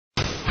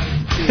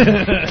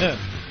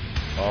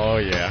Oh,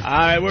 yeah. All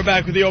right, we're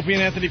back with the Opie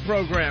and Anthony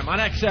program on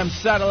XM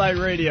Satellite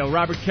Radio.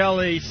 Robert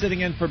Kelly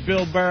sitting in for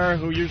Bill Burr,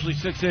 who usually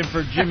sits in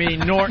for Jimmy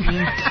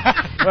Norton.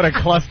 What a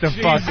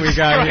clusterfuck we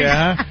got here,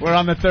 huh? We're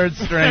on the third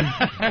string.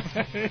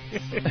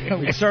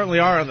 We certainly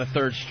are on the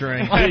third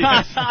string.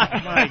 Jesus.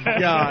 My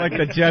God. Like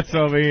the Jets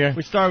over here.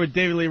 We started with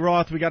David Lee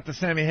Roth. We got to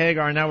Sammy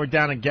Hagar, and now we're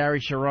down to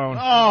Gary Sharon.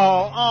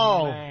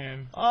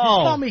 Man. You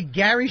call me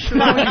Gary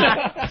Sharon,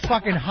 you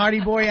fucking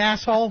Hardy Boy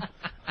asshole?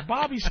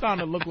 Bobby's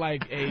starting to look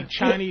like a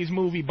Chinese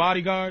movie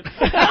bodyguard.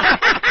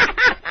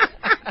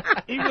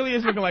 He really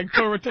is looking like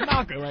Tora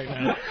Tanaka right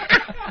now.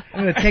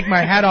 I'm going to take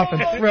my hat off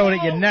and throw it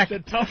at your neck. The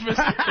toughest,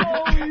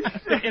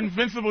 the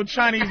invincible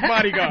Chinese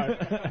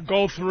bodyguard.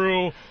 Go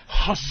through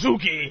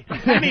Hazuki.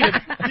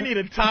 You need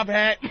a top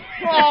hat.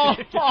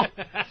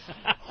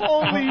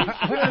 Holy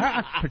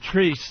shit.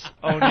 Patrice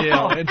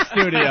O'Neal in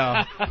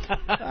studio.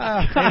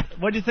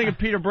 What do you think of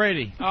Peter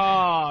Brady?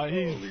 Oh,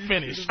 he's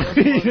finished.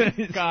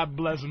 God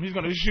bless him. He's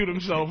gonna shoot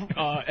himself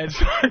at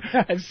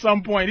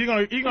some point. He's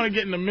gonna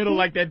get in the middle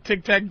like that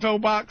tic-tac-toe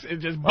box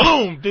and just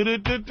boom.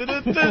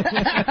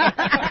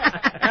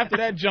 After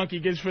that junkie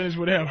gets finished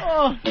with him.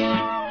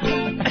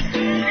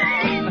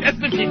 That's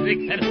the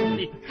music that'll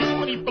be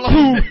when he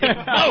blows.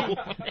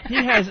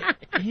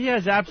 He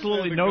has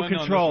absolutely no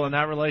control in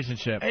that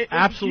relationship.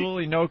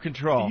 Absolutely no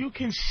control. You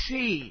can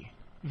see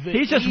the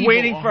He's just evil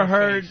waiting on for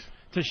her face.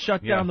 to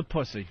shut down the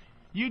pussy.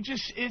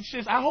 It's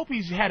just. I hope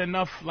he's had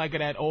enough like of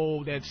that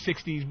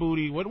 60s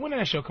booty. When did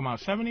that show come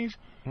out? 70s.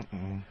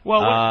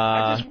 Well,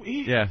 I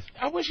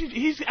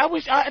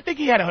think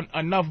he had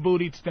enough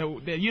booty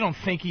that you don't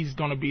think he's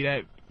gonna be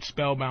that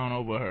spellbound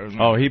over her.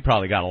 Man. Oh, he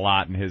probably got a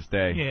lot in his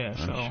day. Yeah,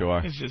 I'm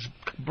sure. It's just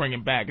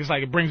bringing back. It's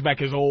like it brings back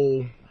his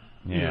old.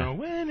 Yeah. You know,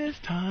 when it's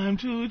time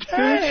to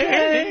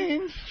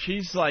change.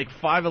 She's like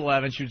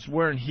 5'11". She was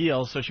wearing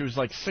heels, so she was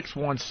like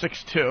 6'1",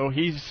 6'2".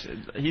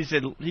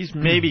 He's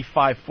maybe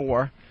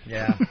 5'4".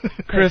 Yeah.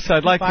 Chris,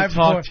 I'd like to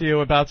talk to you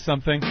about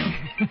something.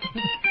 Yeah.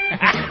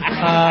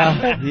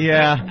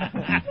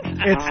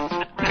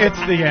 It's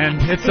the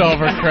end. It's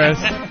over, Chris.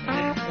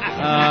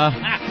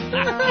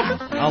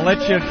 I'll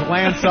let you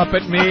glance up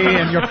at me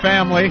and your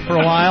family for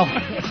a while.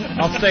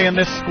 I'll stay in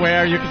this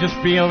square. You can just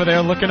be over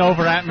there looking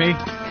over at me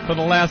for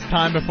the last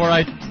time before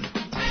I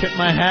tip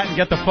my hat and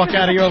get the fuck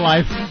out of your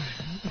life.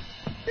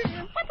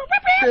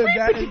 Dude,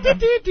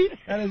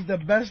 that is the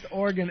best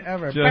organ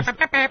ever. Just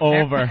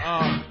over.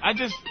 I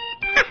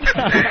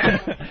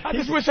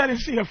just wish I didn't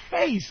see her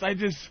face.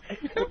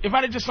 If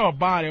I just saw a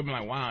body, I'd be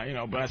like,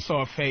 wow, but I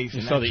saw a face.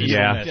 You saw the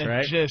evilness,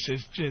 right? It's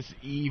just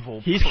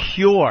evil. He's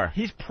pure.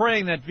 He's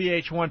praying that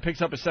VH1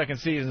 picks up a second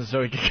season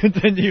so he can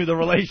continue the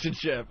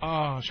relationship.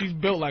 Oh, she's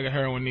built like a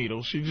heroin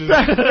needle. She just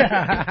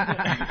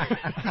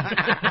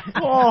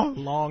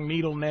long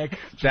needle neck.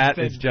 That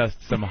is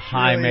just some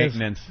high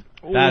maintenance.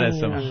 That is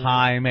some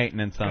high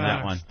maintenance on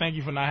that one. Thank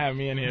you for not having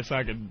me in here so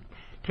I could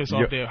piss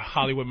off their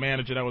Hollywood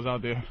manager that was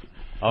out there.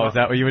 Oh, is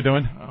that what you were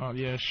doing? Oh,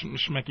 yeah,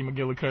 Schmecky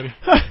McGillicuddy.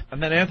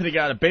 And then Anthony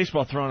got a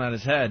baseball thrown at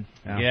his head.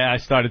 Yeah, I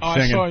started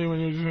singing. I saw you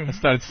when you were... I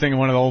started singing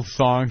one of the old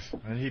songs.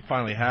 And he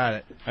finally had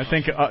it. I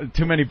think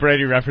too many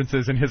Brady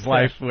references in his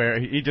life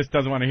where he just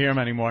doesn't want to hear them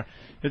anymore.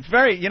 It's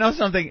very,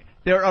 something,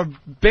 there are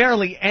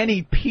barely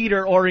any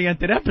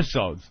Peter-oriented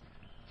episodes.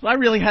 So I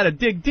really had to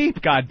dig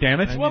deep,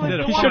 goddammit. Well,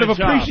 he should have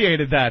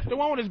appreciated that. The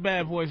one with his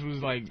bad voice was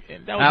like...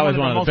 That was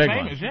one of the most big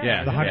famous, ones.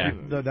 Yeah.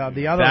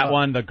 The other that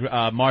one, the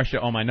Marsha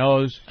Oh My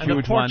Nose, and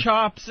huge the pork one.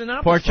 chops and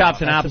applesauce. Pork chops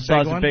and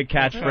applesauce, a a big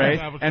catchphrase.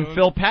 Yeah, and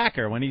Phil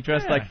Packer, when he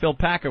dressed like Phil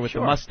Packer with the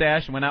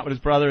mustache and went out with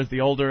his brother as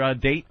the older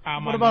date.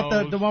 What about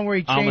the one where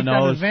he changed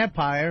out as a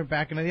vampire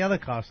back into the other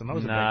costume? That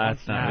was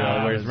that's not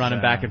real. Where he's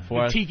running back and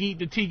forth. The tiki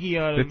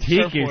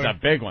is a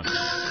big one.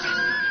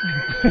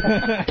 Oh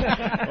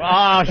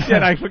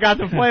shit! I forgot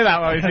to play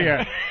that while I was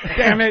here.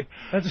 Damn it!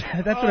 That's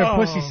what a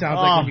pussy sounds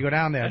like when you go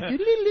down there. I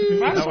would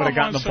have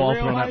gotten the ball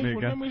thrown at me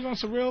again. Remember he's on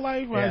Surreal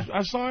Life?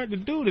 I saw it. The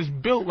dude is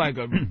built like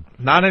a...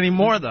 Not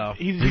anymore, though.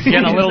 He's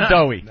getting a little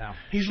doughy. No.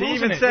 He's she losing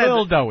even it. said, a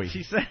little doughy.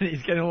 She said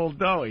he's getting a little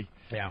doughy.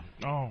 Yeah.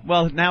 Oh.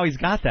 Well, now he's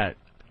got that,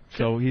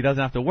 so he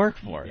doesn't have to work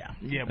for it.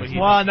 Yeah, but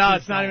no,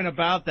 it's not even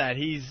about that.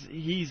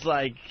 He's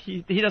like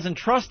he doesn't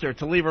trust her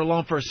to leave her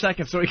alone for a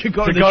second, so he can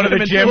go to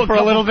the gym for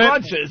a little bit.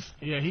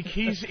 Yeah, You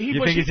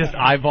think he's just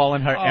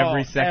eyeballing her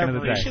every second of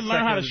the day? He should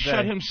learn how to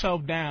shut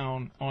himself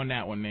down on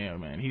that one there,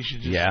 man. He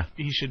should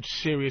he should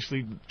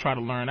seriously try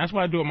to learn. That's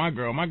what I do with my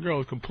girl. My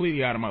girl is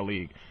completely out of my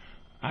league.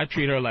 I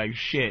treat her like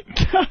shit.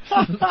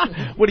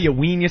 What do you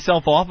wean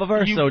yourself off of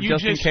her? You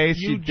in case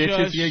she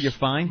ditches you, you're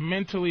fine.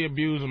 Mentally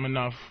abuse them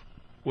enough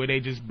where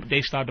they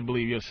start to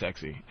believe you're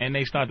sexy, and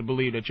they start to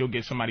believe that you'll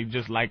get somebody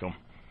just like them.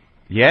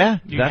 Yeah,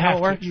 is that how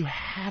it works? You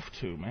have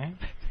to, man.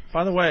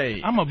 By the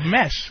way, I'm a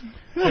mess.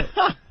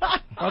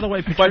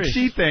 Patrice. But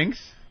she thinks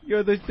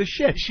you're the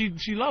shit.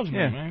 She loves me,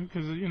 man,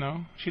 because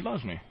she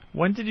loves me.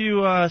 When did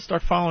you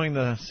start following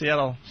the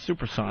Seattle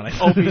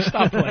Supersonics? Opie,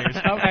 stop playing.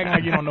 Stop acting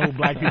like you don't know who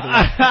black people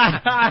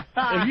are.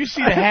 If you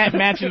see the hat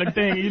matching the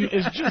thing,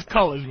 it's just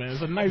colors, man.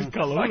 It's a nice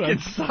color. Fucking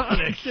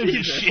Sonic.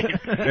 Shit.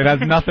 It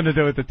has nothing to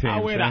do with the team.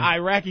 I wear the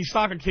Iraqi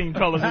soccer team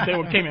colors if they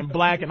came in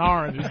black and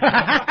orange.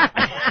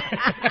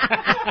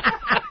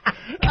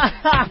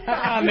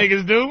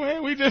 Niggas do,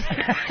 man. We just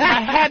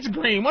my hat's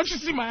green. Once you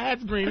see my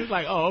hat's green, it's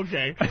like, oh,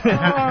 okay.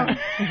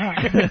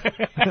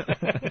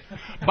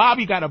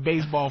 Bobby got a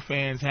baseball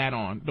fan's hat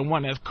on, the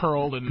one that's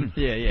curled and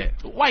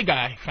white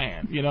guy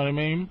fan. You know what I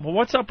mean? Well,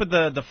 what's up with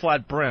the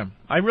flat brim?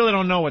 I really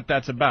don't know what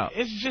that's about.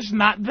 It's just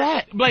not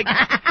that. Like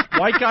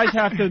white guys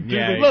have to do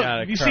the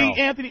look. You see,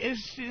 Anthony,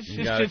 it's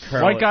just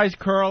white guys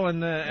curl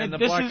and the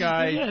black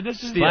guy. Yeah,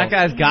 this is black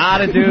guys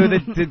gotta do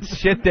the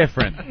shit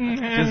different.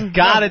 Just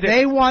gotta do.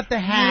 They want the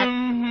hat.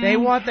 They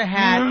want the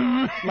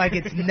hat like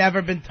it's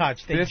never been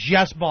touched. They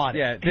just bought it.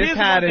 Yeah, this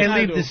hat is. They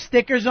leave the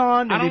stickers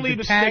on. I don't leave leave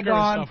the the tag sticker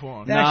on. and stuff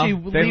on.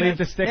 They leave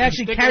the stickers. They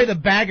actually carry the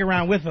bag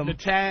around with them. The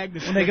tag.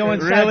 When they go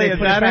inside, Really? they Is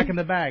put that it back it? in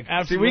the bag.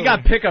 Absolutely. See, we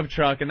got pickup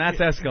truck, and that's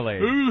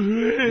Escalade.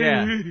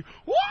 Yeah.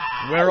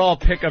 We're all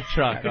pickup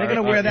truck. They're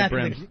gonna wear that.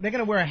 They're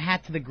gonna wear a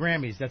hat to the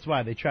Grammys. That's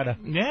why they try to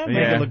make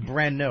it look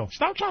brand new.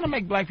 Stop trying to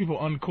make black people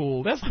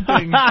uncool. That's the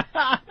thing.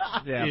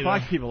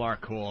 Black people are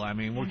cool. I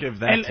mean, we'll give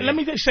that. And let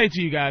me just say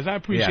to you guys, I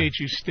appreciate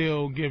you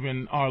still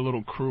giving our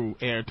little crew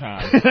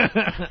airtime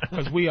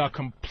because we are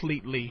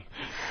completely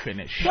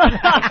finished.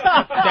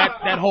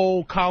 that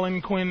whole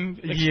Colin Quinn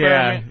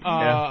experiment.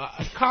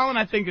 Colin,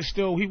 I think, is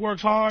still he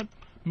works hard.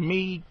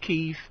 Me,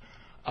 Keith.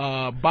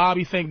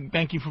 Bobby,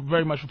 thank you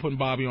very much for putting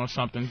Bobby on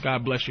something.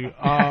 God bless you.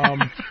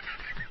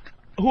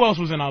 Who else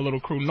was in our little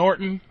crew?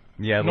 Norton.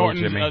 Yeah,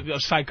 Norton's a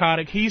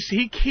psychotic. He's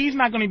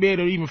not going to be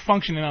able to even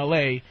function in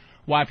L.A.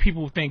 Why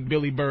people think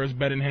Billy Burr is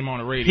better than him on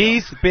the radio.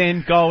 He's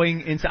been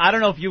going into. I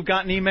don't know if you've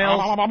gotten emails.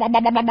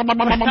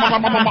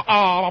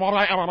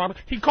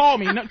 He called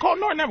me.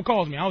 Norton never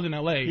calls me. I was in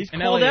L.A. He's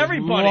and called LA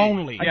everybody.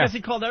 Lonely. I guess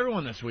he called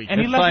everyone this week. And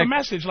he left a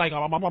message like,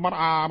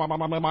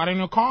 "Why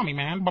didn't you call me,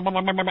 man?"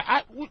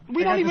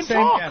 We don't even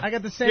talk. I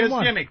got the same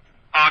one. Jimmy.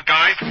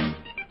 Guys,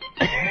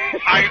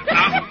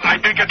 I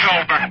think it's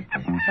over. I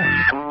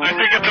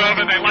think it's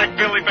over. They like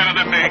Billy better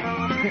than me.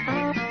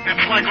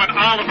 It's like when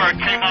Oliver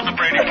came on the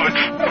Brady Bunch.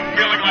 I'm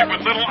feeling like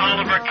when little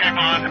Oliver came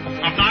on.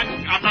 I'm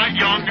not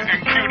young and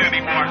cute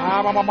anymore.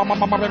 I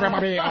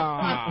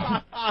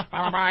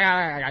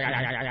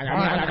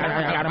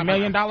got $1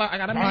 million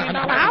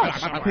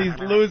house. He's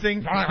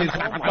losing his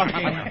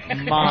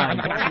fucking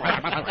mind.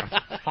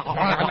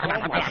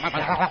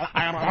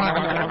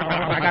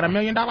 I got $1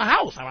 million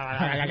house. I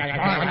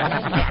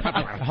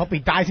hope he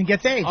dies and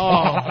gets AIDS.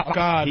 Oh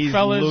God, he's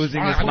fellas,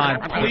 losing his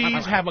mind.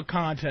 Please have a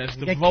contest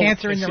to get vote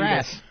cancer in to your see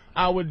ass. this.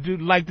 I would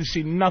like to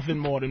see nothing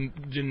more than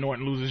Jim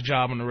Norton lose his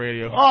job on the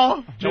radio.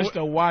 Oh, just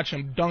to watch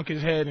him dunk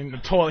his head in the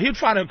toilet. He'd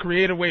try to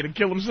create a way to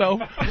kill himself.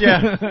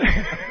 Yeah.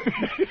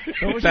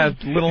 That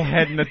little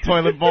head in the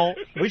toilet bowl.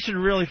 We should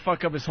really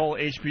fuck up his whole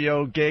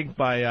HBO gig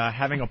by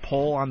having a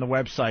poll on the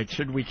website.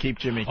 Should we keep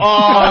Jimmy?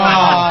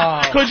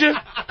 Oh. Could you?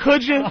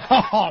 Could you?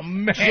 Oh,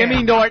 man.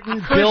 Jimmy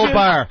Norton, Bill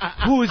Burr.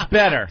 Who's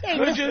better?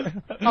 Could you?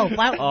 Oh,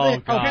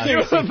 God.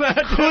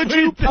 Could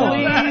you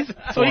please?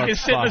 So he can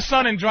sit in the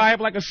sun and dry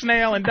up like a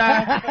snail and die.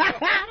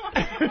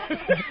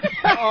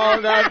 Oh,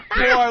 that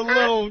poor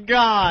little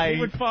guy. He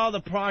would follow the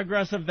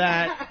progress of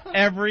that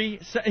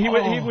he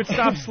would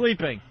stop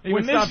sleeping. He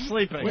would stop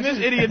sleeping. When this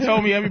idiot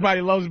told me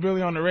everybody loves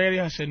Billy on the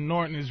radio, I said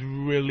Norton is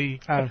really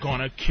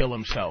gonna kill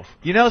himself.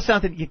 You know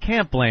something? You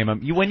can't blame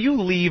him. When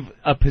you leave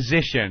a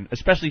position,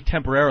 especially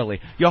temporarily,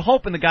 you're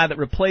hoping the guy that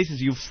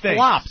replaces you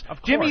flops.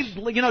 Of course.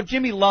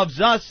 Jimmy loves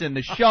us and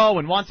the show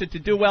and wants it to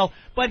do well,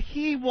 but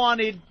he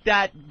wanted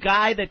that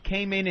guy that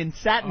came in and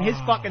sat in his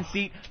fucking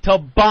seat to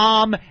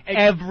bomb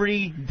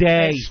every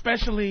day.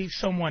 Especially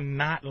someone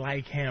not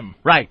like him.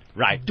 Right.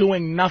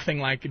 Doing nothing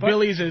like it.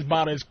 Billy's is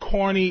about as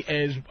corny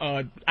as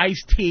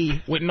iced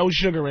tea with no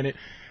sugar in it.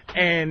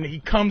 And he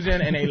comes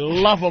in and they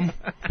love him.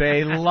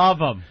 They love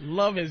him.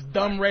 Love his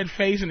dumb red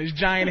face and his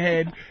giant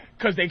head.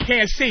 Because they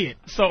can't see it,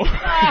 so.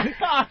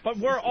 But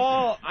we're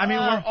all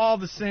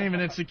the same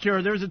and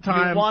insecure. There was a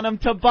time. You want him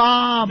to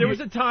bomb. There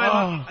was a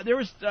time. There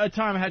was a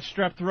time I had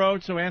strep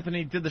throat, so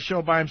Anthony did the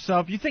show by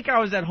himself. You think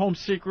I was at home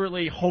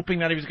secretly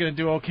hoping that he was going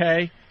to do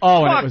okay?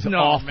 Oh, Fuck and it was no,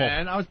 awful.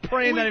 Man. I was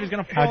praying that he was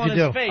going to fall on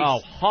his face. Oh,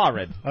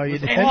 horrid. Oh, you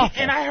did.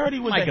 And I heard he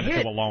was I a could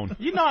hit. do alone.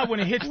 You know when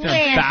it hits to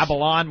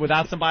Babylon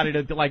without somebody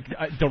to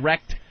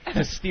direct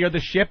to steer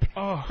the ship.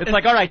 It's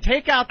like, all right,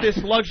 take out this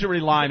luxury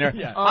liner.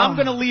 I'm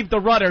going to leave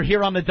the rudder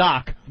here on the dock.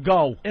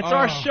 Go. It's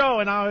our show,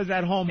 and I was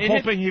at home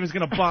hoping he was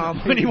going to bomb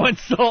when he went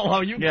solo.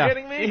 Are you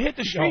kidding me? It hit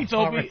the streets,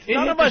 Opie. It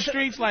hit the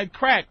streets like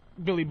crack.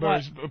 Billy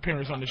Burr's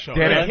appearance on the show.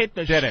 It hit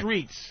the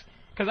streets.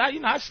 Because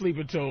I sleep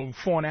until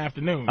 4 in the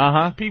afternoon.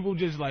 People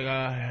just like,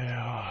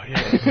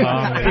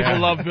 people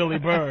love Billy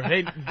Burr.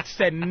 They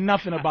said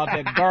nothing about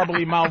that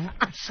garbly mouth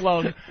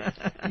slug.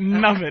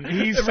 Nothing.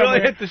 He's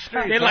really hit the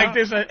street. They like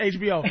this at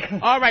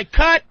HBO. All right,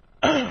 cut.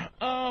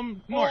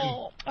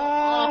 Norton.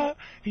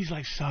 He's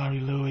like, sorry,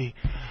 Louie.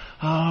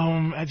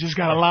 I just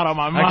got a lot on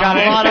my mind. I got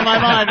a lot on my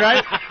mind,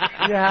 right?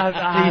 Yeah,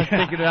 I'm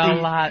thinking about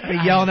a lot.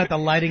 They're yelling at the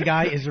lighting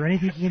guy. Is there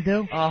anything you can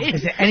do?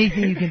 Is there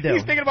anything you can do?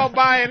 He's thinking about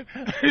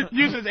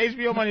using his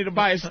HBO money to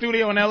buy a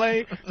studio in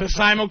L.A. to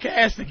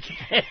simulcast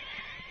again.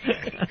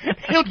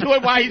 He'll do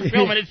it while he's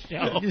filming his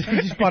show. He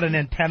just bought an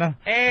antenna.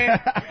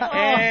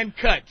 And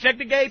cut. Check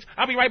the gates.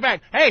 I'll be right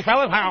back. Hey,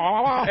 fellas.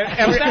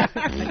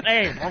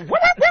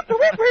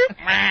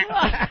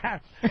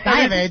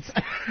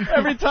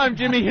 Every time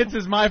Jimmy hits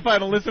his MiFi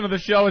to listen to the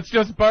show, it's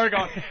just Berg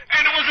on. And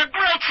it was a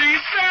grilled cheese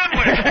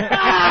sandwich.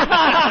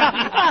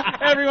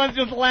 Everyone's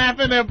just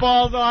laughing their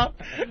balls off.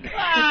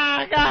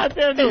 God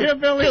damn, you hear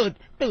Billy?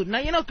 Dude, now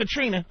you know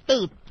Katrina.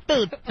 Dude.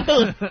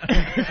 Comedy,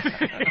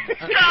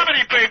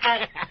 people.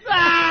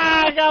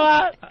 Come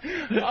on.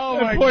 Oh,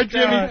 my Poor God.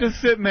 Jimmy's just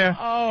sitting there.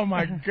 Oh,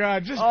 my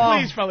God. Just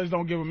please, fellas,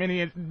 don't give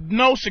him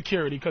no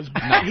security, because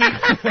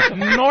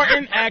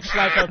Norton acts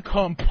like a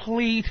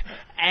complete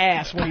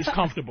ass when he's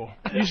comfortable.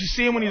 You should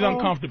see him when he's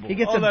uncomfortable. He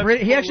gets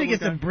he actually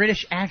gets a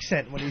British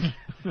accent when he's...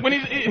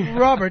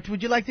 Robert,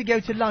 would you like to go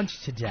to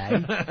lunch today?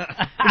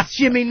 It's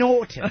Jimmy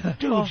Norton.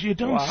 Dude, you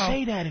don't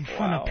say that in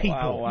front of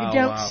people. You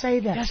don't say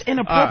that. That's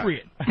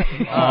inappropriate.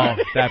 Oh,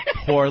 that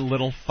poor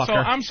little fucker. So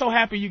I'm so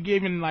happy you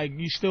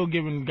still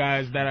giving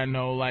guys that I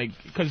know,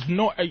 because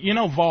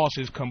Voss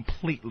is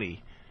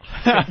completely.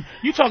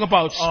 You talk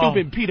about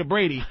stupid Peter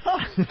Brady.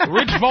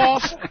 Rich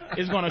Voss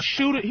is going to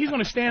shoot it. He's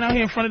going to stand out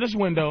here in front of this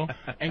window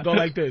and go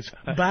like this.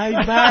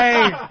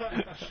 Bye-bye.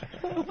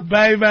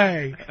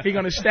 Bye-bye. He's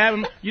going to stab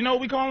him. You know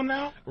what we call him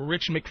now?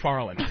 Rich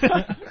McFarlane.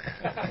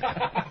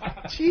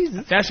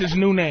 Jesus. That's his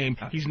new name.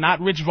 He's not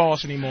Rich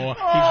Voss anymore.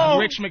 He's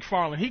Rich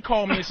McFarlane. He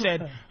called me and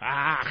said,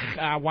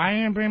 why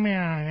didn't you bring me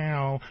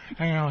I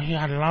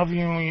love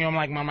you. I'm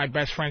like my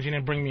best friends. You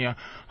didn't bring me you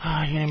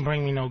didn't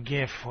bring me no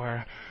gift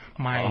for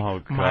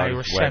my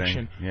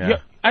reception. Yeah.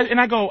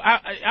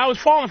 I was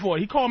falling for it.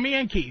 He called me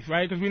and Keith,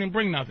 right? Because we didn't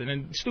bring nothing.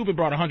 And Stupid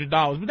brought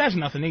 $100, but that's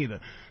nothing either.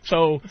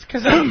 So it's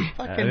because I'm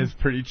fucking... That is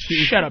pretty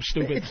cheap. Shut up,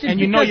 Stupid.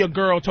 And you know your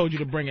girl told you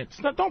to bring it.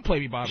 Don't play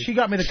me, Bobby. She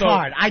got me the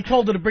card. I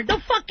told her to bring... No,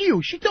 fuck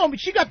you. She told me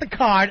she got the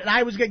card, and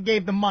I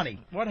gave the money.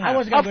 What happened? I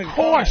wasn't gonna Of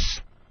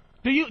course.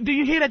 Do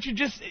you hear that you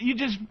just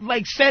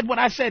said what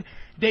I said?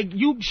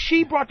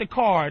 She brought the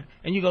card,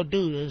 and you go,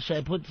 dude,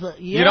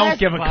 you don't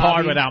give a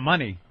card without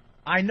money.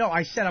 I know.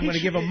 I said I'm going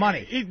to give him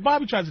money.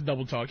 Bobby tries to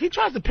double talk. He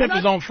tries to pimp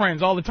his own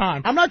friends all the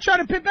time. I'm not trying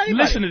to pimp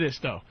anybody. Listen to this,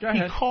 though.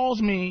 He calls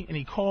me, and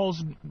he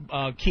calls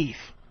Keith,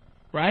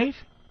 right?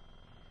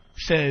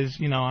 Says,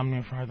 I'm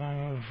your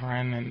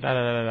friend, and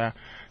da-da-da-da.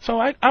 So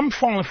I'm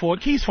falling for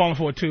it. Keith's falling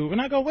for it, too. And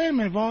I go, wait a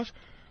minute, boss.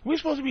 We're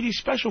supposed to be these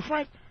special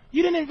friends.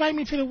 You didn't invite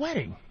me to the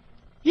wedding.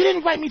 You didn't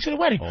invite me to the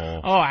wedding.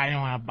 I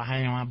didn't want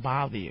to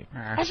bother you.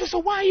 I said, so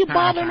why are you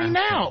bothering me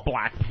now?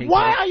 Black people.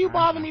 Why are you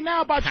bothering me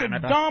now about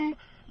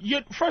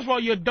first of all,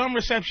 your dumb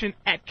reception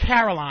at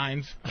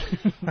Caroline's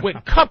with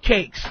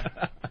cupcakes.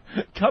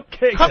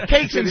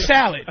 Cupcakes and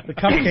salad. The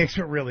cupcakes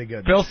were really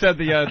good. Bill said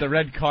the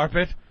red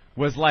carpet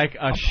was like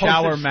a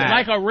shower mat.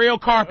 Like a real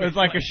carpet. It was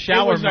like a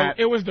shower mat.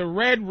 It was the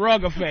red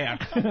rug affair.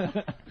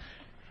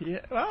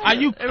 Yeah, well,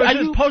 it was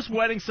his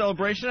post-wedding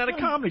celebration at a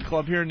comedy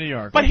club here in New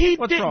York. But we're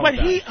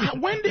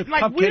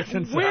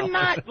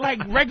not like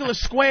regular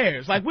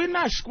squares. Like, we're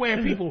not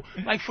square people.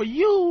 Like, for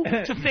you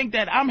to think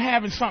that I'm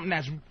having something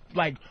that's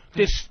like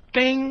this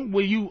thing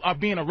where you are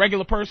being a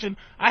regular person,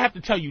 I have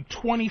to tell you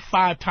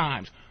 25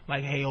 times.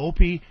 Like, hey,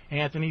 Opie,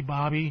 Anthony,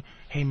 Bobby,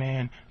 hey,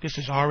 man, this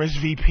is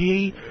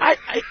RSVP.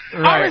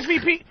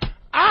 RSVP.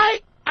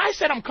 I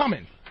said I'm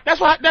coming. That's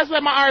my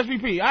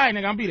RSVP. All right,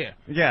 nigga, I'll be there.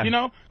 Yeah.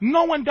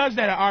 No one does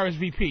that at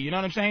RSVP. You know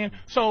what I'm saying?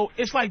 So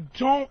it's like,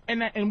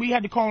 and we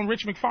had to call him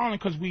Rich McFarlane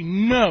because we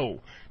know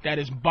that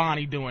is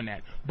Bonnie doing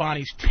that.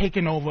 Bonnie's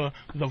taking over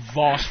the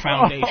Voss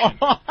Foundation.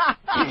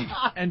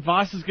 And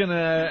Voss is going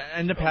to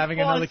end up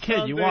having another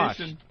kid. You watch.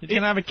 He's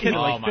going to have a kid at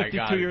like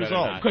 52 years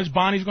old. Because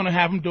Bonnie's going to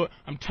have him do it.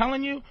 I'm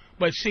telling you.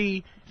 But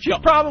see, she's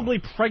probably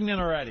pregnant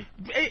already.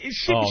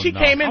 She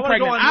came in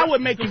pregnant. I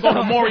would make him go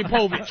to Maury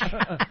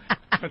Povich.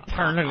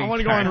 Fraternity. I want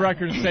to go on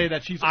record and say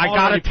that she's. I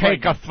gotta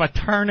take pregnant. a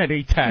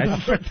fraternity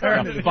test.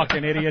 You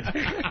fucking idiot.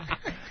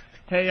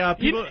 Hey,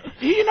 people.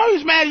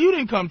 He's mad you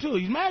didn't come too.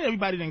 He's mad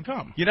everybody didn't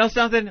come. You know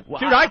something, dude?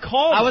 I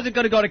called. I wasn't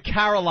gonna go to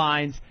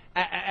Caroline's.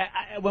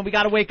 When we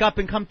got to wake up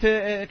and come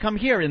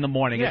here in the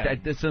morning at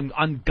some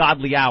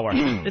ungodly hour.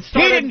 He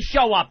didn't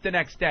show up the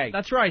next day.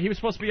 That's right. He was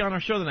supposed to be on our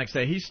show the next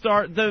day.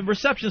 The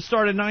reception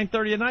started at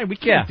 9:30 at night. We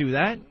can't do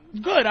that.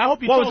 Good. I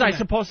hope you. What told was I that.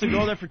 supposed to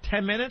go there for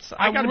 10 minutes?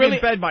 I got to really, be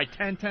in bed by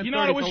 10:30. You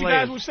know what you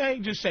guys would say?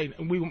 Just say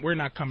we're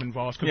not coming,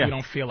 Voss, because we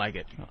don't feel like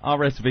it.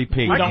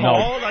 RSVP. I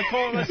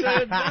called. I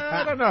said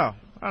I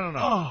don't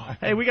know.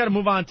 Hey, we got to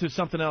move on to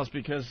something else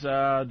because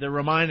they're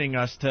reminding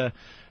us to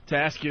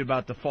ask you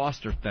about the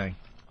Foster thing.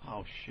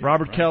 Oh, shit.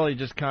 Robert Kelly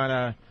just kind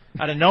of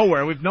out of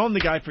nowhere. We've known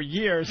the guy for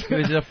years. He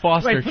was a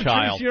foster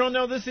child. You don't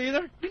know this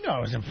either? You know I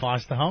was in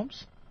foster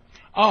homes.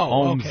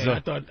 Oh, okay.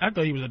 I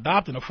thought he was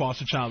adopting a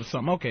foster child or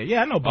something. Okay,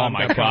 yeah, I know Bobby.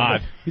 Oh my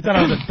God! You thought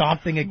I was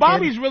adopting a kid?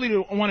 Bobby's really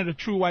one of the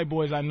true white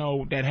boys I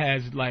know that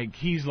has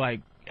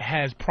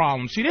has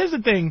problems. See, there's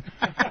the thing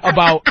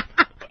about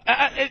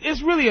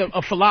it's really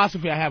a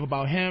philosophy I have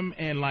about him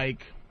and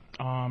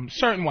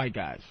certain white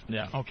guys.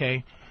 Yeah.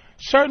 Okay.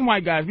 Certain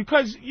white guys,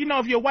 because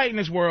if you're white in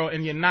this world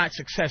and you're not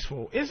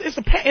successful,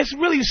 it's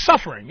really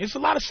suffering. It's a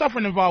lot of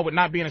suffering involved with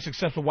not being a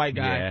successful white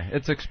guy. Yeah,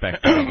 it's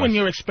expected when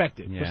you're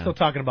expected. Yeah. We're still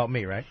talking about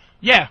me, right?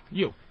 Yeah,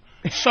 you.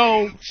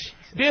 So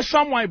there's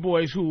some white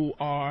boys who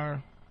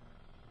are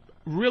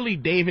really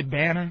David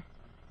Banner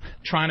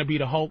trying to be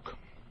the Hulk,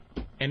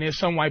 and there's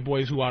some white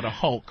boys who are the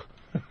Hulk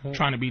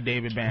trying to be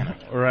David Banner.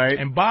 Right.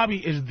 And Bobby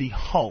is the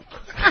Hulk.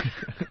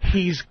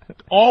 He's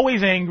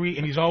always angry,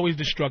 and he's always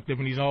destructive,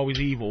 and he's always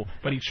evil,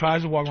 but he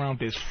tries to walk around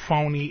with this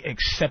phony,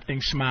 accepting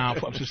smile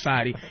of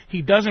society.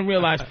 He doesn't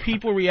realize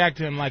people react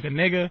to him like a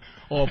nigga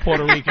or a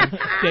Puerto Rican.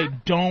 They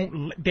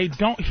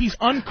don't, he's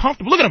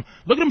uncomfortable. Look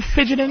at him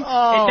fidgeting.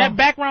 Oh. And that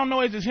background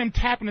noise is him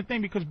tapping the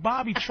thing because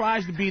Bobby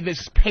tries to be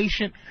this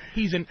patient.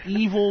 He's an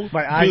evil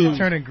My eyes dude. are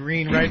turning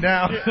green right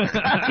now.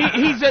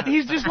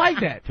 He's just like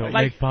that. Don't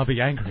like make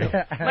Bobby angry.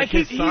 like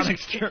his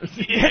Sonics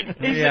jersey.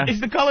 It's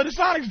the color of the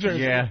Sonics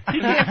jersey. Yeah. He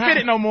can't fit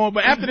it no more,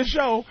 but after the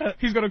show,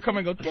 he's going to come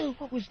and go, dude,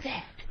 what was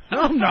that?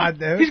 I'm not,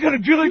 dude. He's going to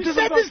do like You this.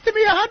 said this to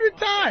me 100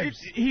 times.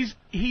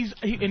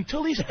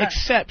 Until he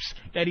accepts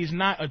that he's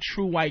not a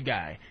true white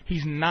guy,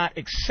 he's not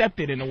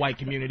accepted in the white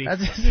community.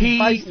 That's his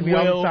advice to me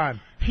all the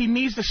time. He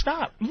needs to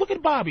stop. Look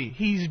at Bobby.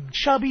 He's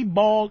chubby,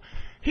 bald.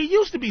 He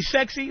used to be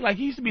sexy, like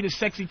he used to be the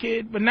sexy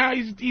kid, but now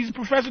he's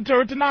Professor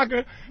Tura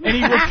Tanaka, and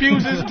he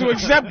refuses to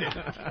accept it.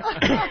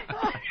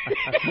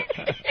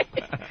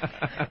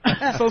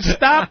 So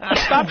stop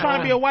trying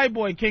to be a white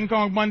boy, King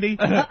Kong Bundy.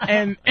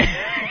 And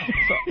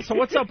so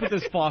what's up with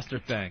this foster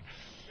thing?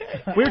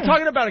 We were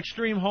talking about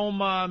extreme home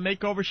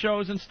makeover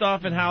shows and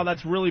stuff, and how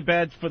that's really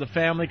bad for the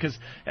family because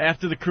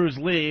after the crews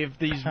leave,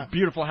 these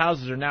beautiful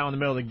houses are now in the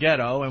middle of the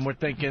ghetto, and we're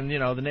thinking,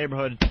 the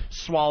neighborhood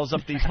swallows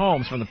up these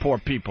homes from the poor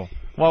people.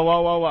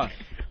 Whoa.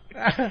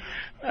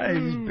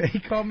 He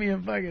called me a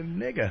fucking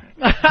nigga.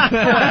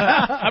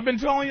 I've been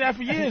telling you that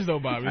for years, though,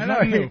 Bobby. It's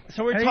nothing new.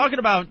 So we're talking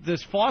about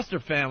this foster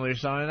family or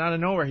something, and out of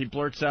nowhere he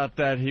blurts out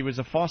that he was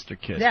a foster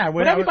kid. Yeah,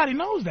 but everybody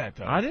knows that,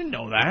 though. I didn't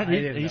know that.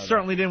 He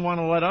certainly didn't want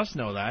to let us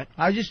know that.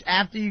 I just,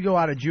 after you go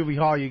out of juvie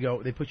hall,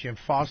 they put you in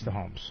foster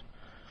homes.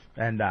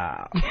 And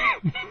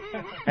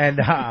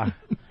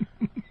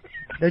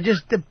they're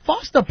just, the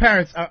foster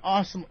parents are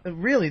awesome.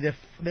 Really,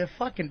 they're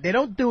fucking, they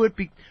don't do it,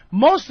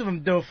 most of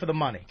them do it for the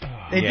money.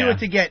 They do it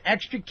to get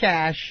extra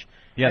cash.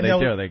 Yeah, they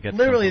do. They get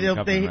literally,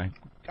 right?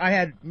 I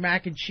had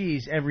mac and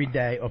cheese every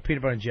day or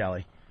peanut butter and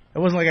jelly. It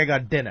wasn't like I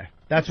got dinner.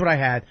 That's what I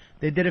had.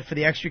 They did it for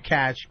the extra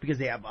cash because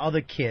they have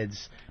other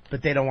kids,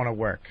 but they don't want to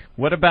work.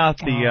 What about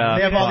the...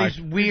 they have all these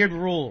weird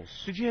rules.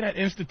 Did you hear that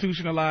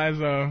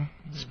institutionalized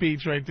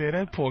speech right there?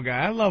 That poor guy.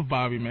 I love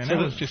Bobby, man. That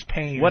was just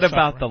pain. What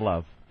about the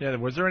love? Yeah,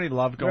 was there any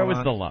love going on? Where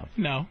was the love?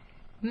 No.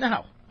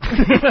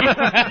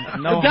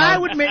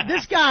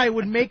 This guy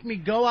would make me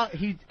go out.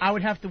 I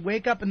would have to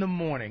wake up in the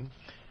morning,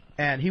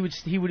 and he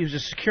was a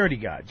security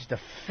guard, just a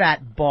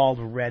fat, bald,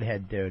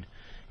 redhead dude.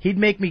 He'd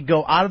make me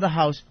go out of the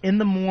house in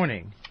the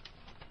morning,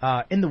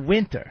 in the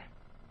winter,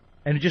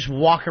 and just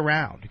walk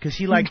around because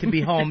he liked to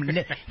be home.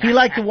 He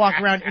liked to walk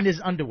around in his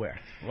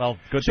underwear. Well,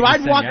 good. So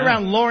I'd walk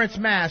around Lawrence,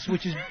 Mass,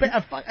 which is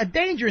a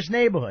dangerous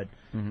neighborhood,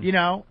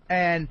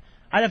 and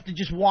I'd have to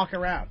just walk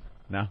around.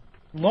 No.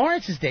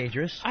 Lawrence is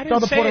dangerous. I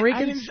didn't say Puerto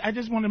Ricans. I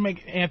just want to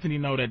make Anthony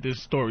know that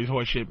this story's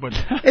horseshit, but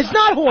it's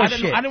not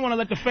horseshit. I didn't want to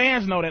let the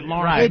fans know that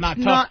Lawrence is not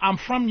tough. I'm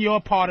from your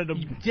part of the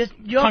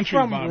you're country.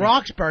 From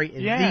Roxbury,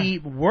 the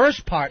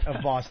worst part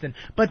of Boston.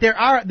 But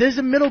there's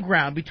a middle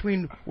ground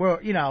between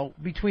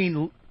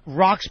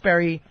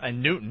Roxbury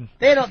and Newton.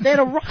 They had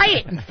a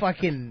riot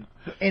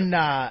in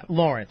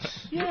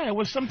Lawrence. Yeah, it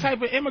was some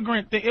type of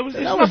immigrant thing. It's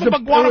nothing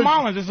but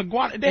Guatemalans.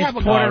 They have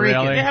a Puerto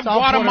Rican. They have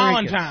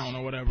Guatemalan town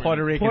or whatever.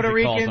 Puerto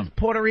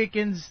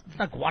Ricans, it's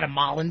not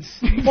Guatemalans.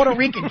 Puerto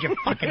Ricans, you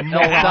fucking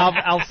moron.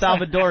 El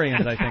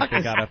Salvadorians, I think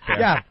they got up there.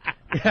 Yeah.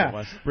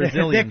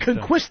 Brazilians. They're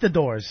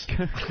conquistadors.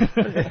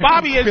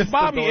 Bobby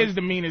is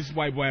the meanest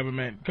white boy I ever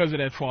met because of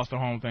that foster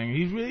home thing.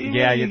 He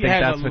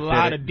has a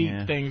lot of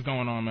deep things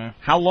going on, man.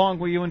 How long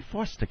were you in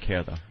foster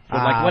care, though?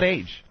 Like what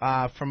age?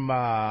 From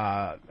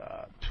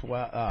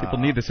 12. People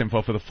need this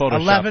info for the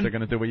Photoshop they're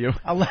going to do with you.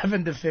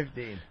 11 to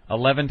 15.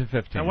 11 to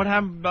 15. And what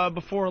happened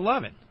before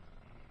 11?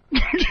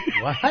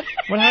 What?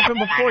 What happened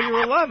before you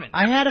were 11?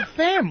 I had a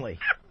family.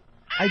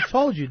 I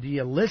told you. Do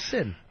you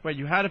listen? Wait,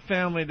 you had a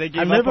family. They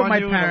gave up on you. I lived with my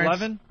parents. At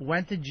 11.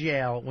 Went to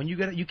jail. When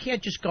you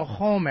can't just go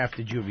home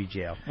after juvie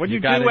jail. What do you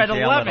do at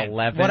 11?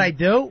 What I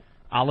do?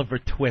 Oliver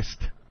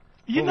Twist.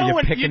 You know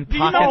what?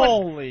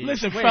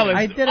 Listen,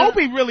 fellas.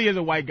 Opie really is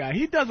a white guy.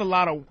 He does a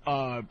lot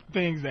of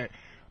things that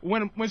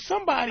when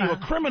somebody a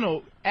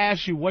criminal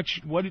asks you what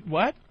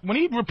when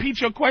he repeats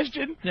your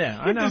question, he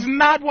does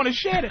not want to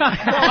share it.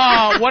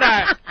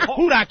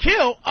 Who'd I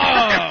kill?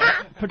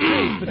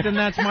 But then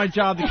that's my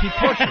job to keep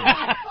pushing.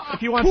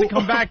 if he wants to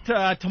come back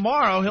to,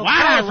 tomorrow, he'll Why'd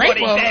tell I us rape what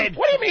he her? did.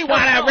 What do you mean,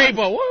 why'd I rape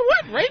her?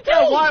 What rape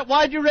her?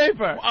 Why'd you rape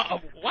her?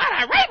 Why'd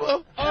I rape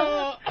her?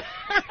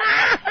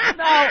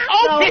 No,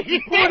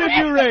 who did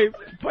you rape?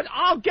 But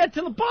I'll get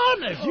to the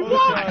bottom of this. You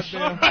watch.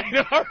 All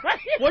right.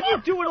 What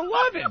did you do at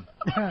 11?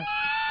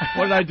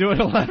 What did I do at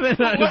 11?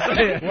 What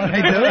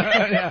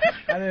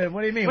I do?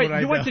 What do you mean? Wait,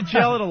 what you went to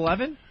jail at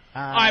 11?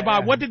 All right,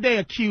 Bob, what did they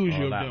accuse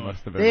you of that doing?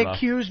 must have been They rough.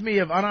 accused me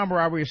of unarmed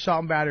robbery, assault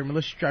and battery,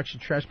 malicious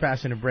destruction,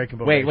 trespassing, and breaking.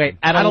 Wait.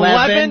 At At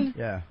 11?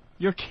 Yeah.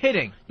 You're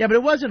kidding. Yeah, but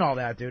it wasn't all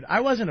that, dude. I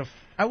wasn't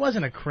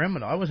a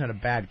criminal. I wasn't a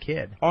bad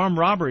kid. Armed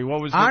robbery.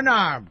 What was it?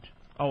 Unarmed.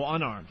 Oh,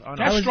 unarmed.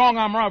 That's strong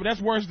arm robbery. That's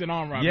worse than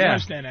armed robbery. Yeah. You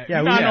understand that? Yeah,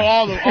 you gotta yeah. know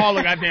all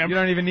the goddamn. You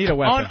don't even need a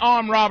weapon.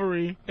 Unarmed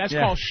robbery. That's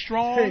Yeah. called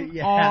strong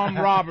Yeah. arm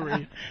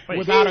robbery Wait,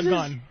 without Jesus. a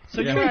gun. So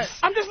Yeah. you were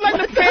I'm just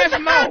letting the fans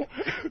know.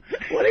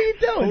 What are you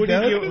doing, Who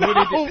did dude? you- No,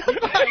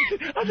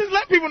 I'm just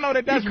letting people know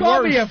that that's You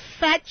called worse. me a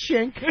fat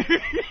chink.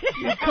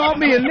 You called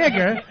me a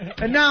nigger,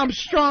 and now I'm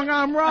strong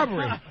arm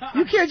robbery.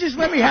 You can't just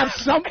let me have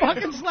some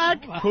fucking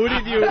slack. Who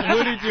did you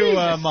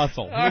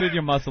muscle? Who did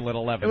you muscle at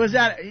 11? It was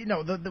at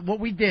what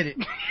we did.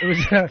 It was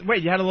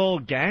Wait, you had a little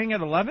gang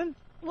at 11?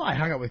 well, I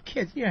hung out with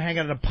kids. You know, hang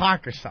out at a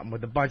park or something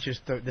with a bunch of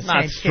the not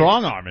same kids.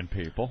 strong arming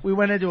people. We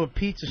went into a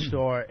pizza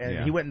store, and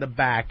Yeah. he went in the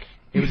back.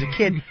 It was a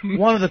kid.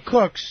 One of the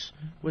cooks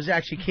was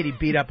actually a kid he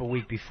beat up a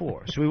week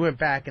before. So we went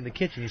back in the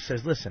kitchen. He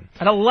says, "Listen,"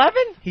 At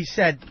 11? he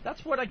said.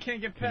 That's what I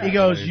can't get past. He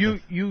goes, "You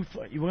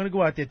want to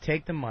go out there,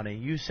 take the money.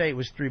 You say it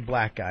was 3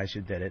 black guys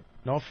who did it.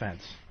 No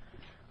offense,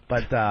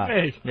 but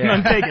Hey, yeah.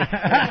 none taken.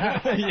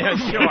 Yeah,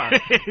 sure.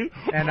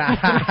 and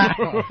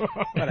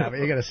whatever.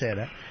 You're gonna say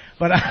that,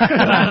 but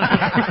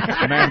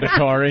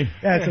Mandatory.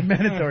 yeah, it's a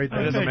mandatory thing.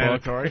 It is a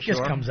mandatory, It just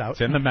sure. comes out.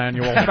 It's in the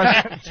manual.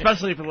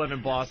 Especially if you live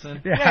in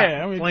Boston.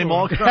 Yeah, I mean, Blame cool.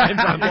 all crimes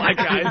on black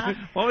guys.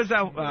 What was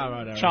that?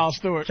 Whatever. Charles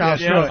Stewart.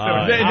 Charles Yeah, Stewart.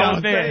 I Yeah.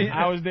 was there.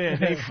 I was there.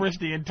 They frisked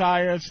the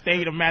entire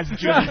state of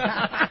Massachusetts.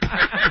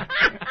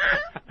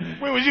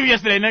 Where was you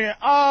yesterday, nigga?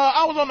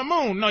 I was on the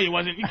moon. No, you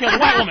wasn't. You killed a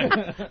white woman.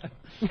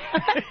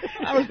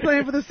 I was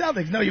playing for the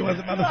Celtics. No, you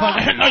wasn't,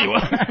 motherfucker. No, you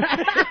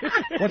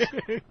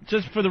wasn't.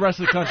 Just for the rest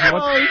of the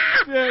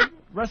country.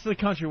 Rest of the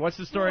country. What's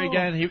the story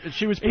again?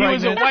 She was He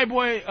pregnant. was a white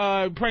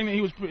boy,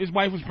 pregnant. His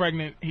wife was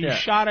pregnant. He Yeah.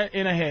 shot her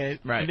in the head,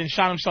 Right. and then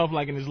shot himself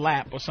like in his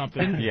lap or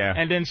something. Yeah.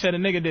 And then said a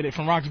nigga did it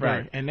from Roxbury,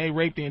 Right. and they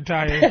raped the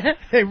entire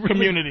They really-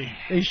 community.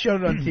 They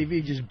showed it on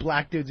TV, just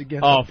black dudes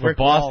against Oh, a for brick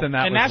Boston,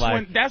 wall. that And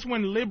was that's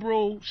when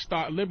liberal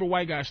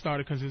white guys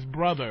started because his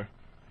brother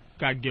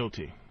got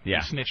guilty. Yeah.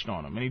 He snitched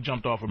on him, and he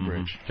jumped off a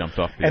bridge. Jumped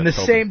off the And the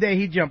October. same day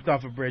he jumped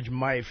off a bridge,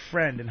 my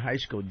friend in high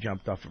school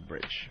jumped off a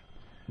bridge.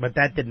 But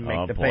that didn't make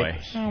Oh, the boy.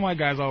 papers. White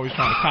guys always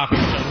trying to copy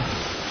each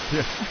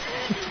other.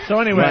 So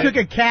anyway, We took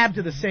a cab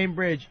to the same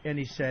bridge, and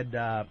he said,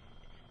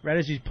 right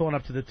as he's pulling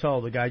up to the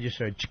toll, the guy just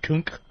heard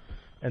chikunk,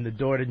 and the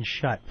door didn't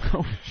shut.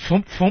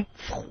 Thump, thump.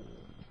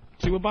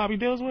 See what Bobby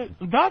deals with?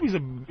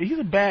 He's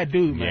a bad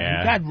dude, man. Yeah.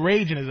 He got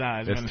rage in his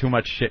eyes. There's man. too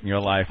much shit in your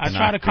life. I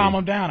try to calm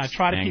him down. I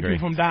try to keep angry. him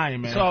from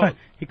dying, man. so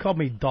He called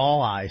me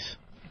doll eyes.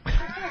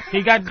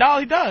 he got doll.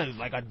 He does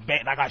like a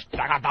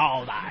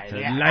doll eyes.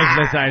 Yeah.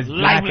 Lifeless eyes,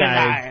 black Lifeless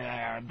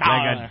eyes. doll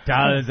Like a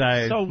doll's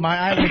eyes. so My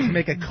eyelids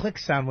make a click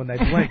sound when they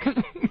blink.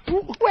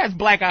 Who has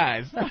black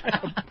eyes?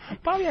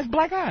 Bobby has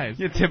black eyes.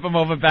 You tip them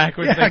over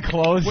backwards, Yeah, they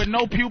close. With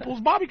no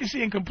pupils, Bobby can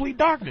see in complete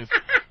darkness.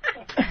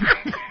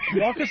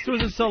 walk us through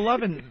this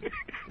 11.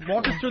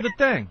 Walk us through the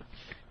thing.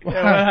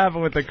 Yeah, what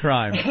happened with the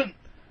crime?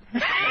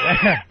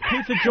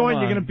 Pizza joint.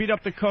 You're gonna beat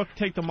up the cook,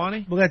 take the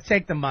money. We're gonna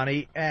take the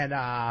money, and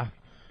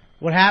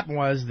what happened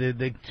was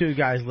the 2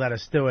 guys let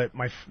us do it.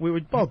 We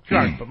were both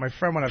drunk, but my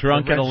friend went up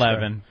Drunk to at the register.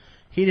 11.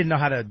 He didn't know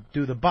how to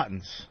do the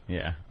buttons,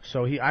 Yeah.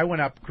 so I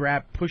went up,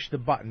 pushed the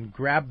button,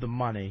 grabbed the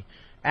money.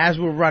 As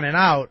we're running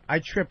out, I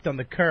tripped on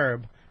the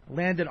curb,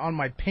 landed on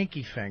my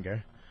pinky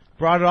finger,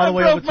 brought it all the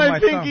way over to my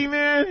pinky, thumb.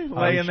 man. Oh, you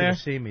Laying should there. have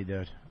seen me,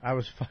 dude. I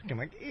was fucking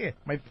like, yeah.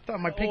 My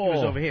pinky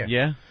was over here.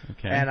 Yeah.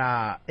 Okay. And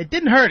it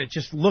didn't hurt. It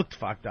just looked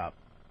fucked up.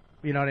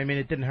 You know what I mean?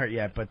 It didn't hurt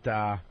yet. But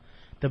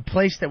the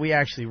place that we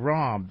actually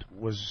robbed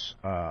was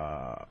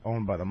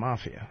owned by the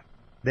mafia.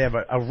 They have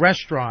a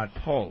restaurant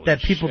that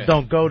people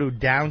don't go to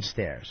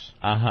downstairs.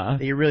 Uh-huh.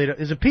 That you really don't.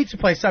 There's a pizza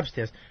place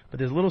upstairs, but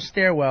there's a little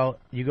stairwell.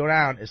 You go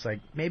down. It's like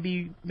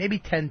maybe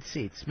 10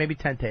 seats, maybe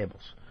 10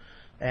 tables.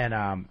 And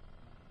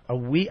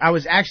I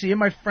was actually in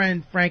my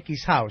friend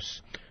Frankie's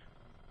house,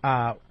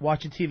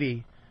 watching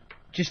TV,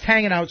 just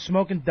hanging out,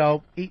 smoking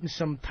dope, eating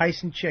some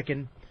Tyson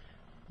chicken.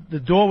 The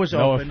door was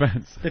No open.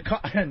 offense.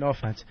 No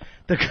offense.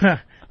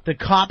 The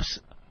cops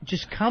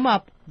just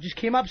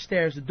came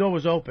upstairs. The door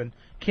was open.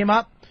 Came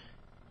up,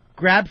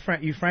 grabbed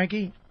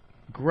Frankie,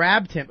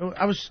 grabbed him.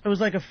 It was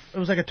like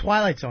a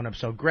Twilight Zone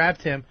episode.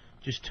 Grabbed him,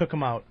 just took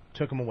him out,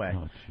 took him away.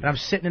 Oh, and I'm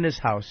sitting in his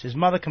house. His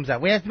mother comes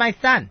out. Where's my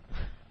son?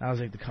 And I was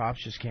like, the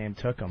cops just came,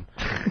 took him.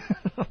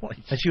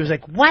 And she was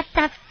like, what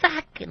the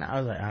fuck? And I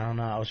was like, I don't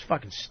know. I was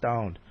fucking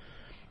stoned.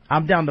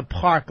 I'm down the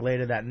park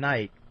later that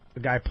night. The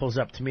guy pulls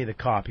up to me, the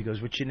cop. He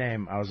goes, what's your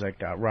name? I was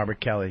like, Robert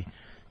Kelly.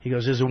 He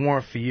goes, there's a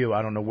warrant for you.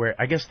 I don't know where.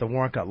 I guess the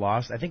warrant got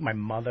lost. I think my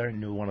mother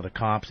knew one of the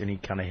cops, and he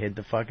kind of hid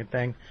the fucking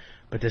thing.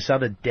 But this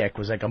other dick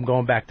was like, I'm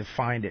going back to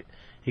find it.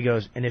 He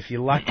goes, and if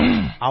you're lucky,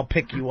 I'll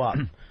pick you up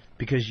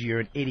because you're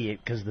an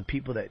idiot because the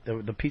people that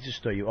the pizza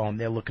store you own,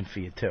 they're looking for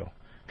you too.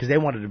 Because they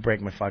wanted to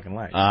break my fucking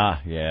leg.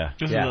 Yeah.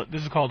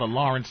 This is called a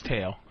Lawrence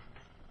tale.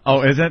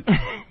 Oh, is it?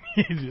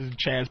 Just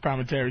Chaz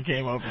Palminteri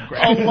came up and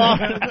grabbed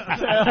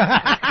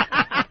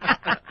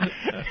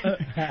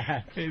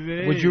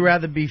Would you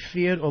rather be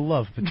feared or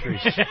loved,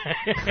 Patrice?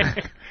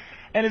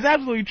 And it's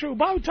absolutely true.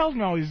 Bobby tells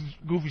me all these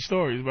goofy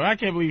stories, but I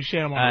can't believe you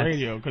share them on the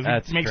radio because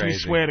it makes me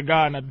swear to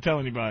God not to tell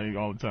anybody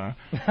all the time.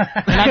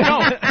 And I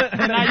don't.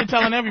 And now you're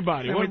telling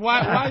everybody.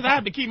 Why does I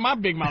have to keep my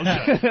big mouth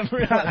shut?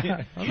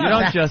 Really? You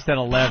don't just at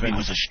 11. Bobby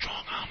was a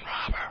strong arm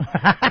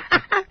robber.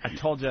 I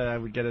told you I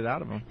would get it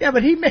out of him. Yeah,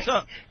 but you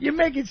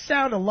make it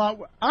sound a lot.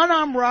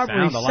 Unarmed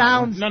robbery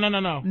sounds No.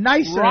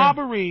 nicer.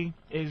 Robbery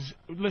is.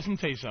 Listen,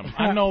 tell you something.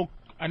 I know.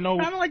 I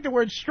don't like the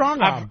word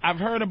strong arm. I've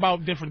heard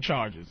about different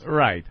charges.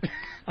 Right.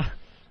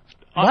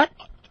 What?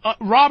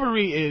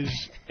 Robbery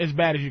is as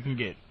bad as you can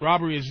get.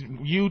 Robbery is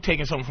you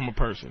taking something from a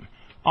person.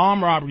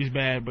 Armed robbery is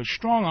bad, but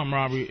strong arm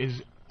robbery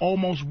is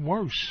almost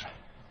worse.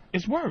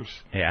 It's worse.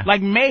 Yeah.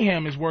 Like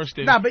mayhem is worse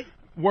than. No, but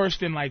worse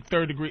than like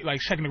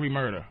second degree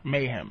murder.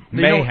 Mayhem.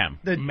 Mayhem.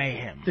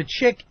 Mayhem. The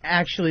chick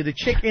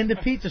in the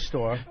pizza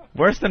store.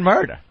 Worse than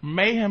murder.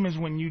 Mayhem is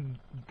when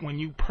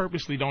you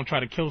purposely don't try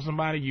to kill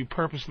somebody, you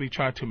purposely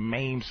try to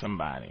maim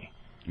somebody.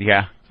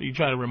 Yeah. So you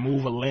try to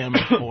remove a limb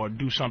or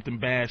do something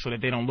bad so that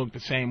they don't look the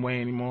same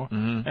way anymore.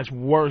 Mm-hmm. That's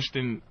worse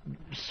than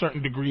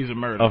certain degrees of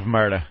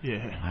murder.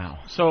 Yeah. Wow.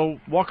 So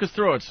walk us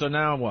through it. So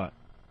now what?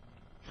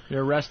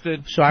 You're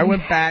arrested. So I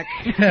went back.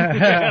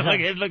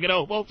 look at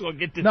old folks gonna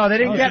get this. No, they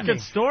didn't get me.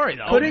 Good story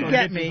though. Couldn't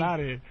get me.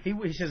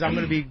 He says I'm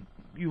gonna be.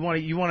 You want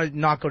to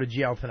not go to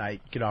jail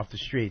tonight? Get off the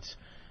streets.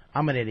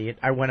 I'm an idiot.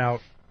 I went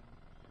out.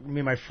 Me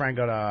and my friend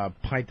got a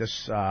pint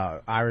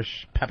of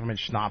Irish peppermint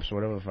schnapps or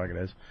whatever the fuck it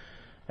is,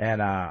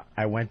 and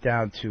I went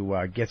down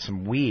to get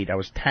some weed. I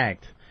was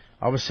tanked.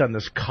 All of a sudden,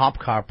 this cop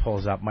car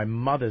pulls up. My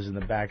mother's in the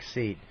back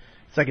seat.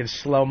 It's like in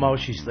slow mo.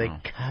 She's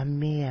like,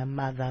 "Come here,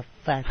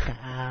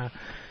 motherfucker."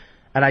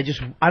 And I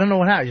don't know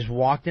what happened. I just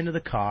walked into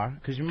the car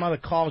because your mother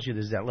calls you.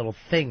 There's that little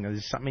thing.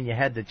 There's something in your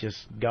head that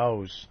just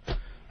goes.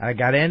 And I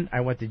got in.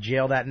 I went to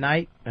jail that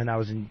night, and that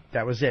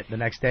was it. The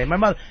next day,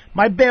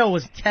 my bail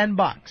was $10.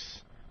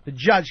 The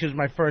judge, was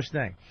my first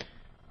thing,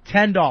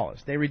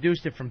 $10. They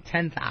reduced it from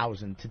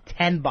 $10,000 to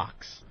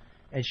 $10,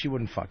 and she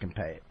wouldn't fucking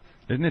pay it.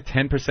 Isn't it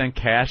 10%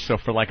 cash? So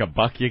for like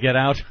 $1 you get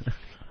out.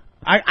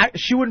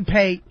 She wouldn't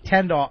pay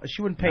 $10.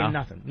 She wouldn't pay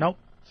nothing. Nope.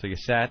 So you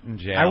sat in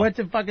jail. I went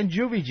to fucking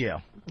juvie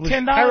jail.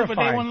 $10, but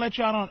they wouldn't let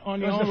you out on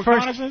your own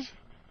reconnaissance?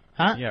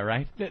 Huh? Yeah,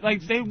 right.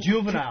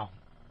 Juvenile.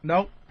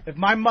 Nope. If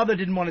my mother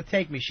didn't want to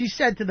take me, she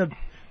said to the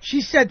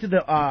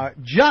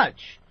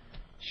judge,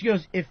 she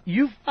goes, if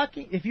you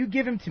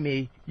give him to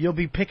me, you'll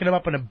be picking him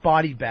up in a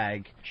body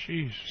bag.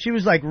 Jeez. She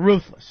was like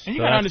ruthless. And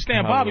you gotta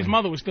understand, Bobby's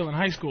mother was still in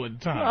high school at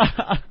the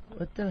time.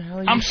 What the hell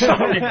are you I'm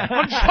sorry.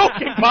 I'm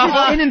joking,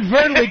 Bob. You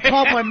inadvertently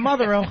called my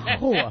mother a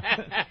whore.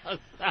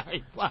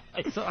 Sorry,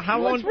 Bobby. So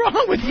What's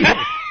wrong with you?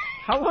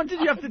 How long did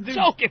you have to do?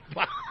 Joking,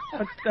 Bob.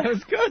 That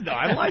was good though.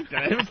 I liked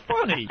that. It was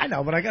funny. I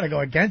know, but I gotta go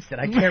against it.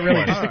 I can't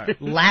really just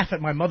laugh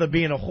at my mother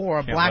being a whore,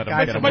 a black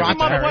guy. But your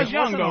mother was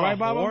young, though, right,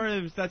 Bob? Or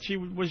it was that she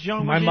was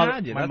young my when mother, she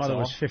had you. My mother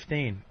all. was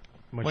 15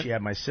 when she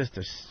had my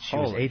sister. She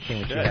was Holy 18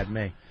 when she shit. had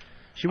me.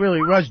 She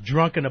really was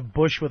drunk in a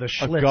bush with a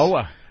schlitz. A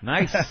Goa.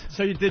 Nice.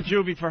 So you did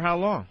juvie for how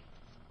long?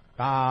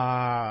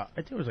 I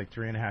think it was like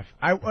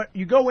 3.5.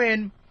 You go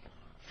in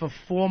for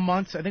 4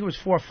 months. I think it was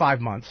 4 or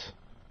 5 months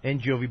in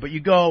juvie, but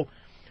you go.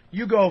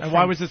 And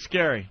why was it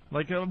scary?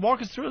 Like,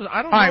 walk us through it.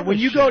 I don't know. All right, when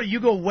you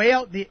shit. go way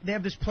out, they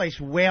have this place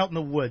way out in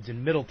the woods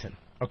in Middleton.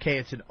 Okay,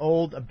 it's an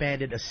old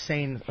abandoned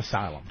insane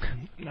asylum.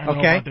 I know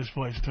about this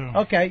place too.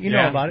 Okay, you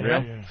know about it.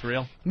 Real? Yeah. It's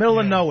real. Middle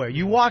of nowhere.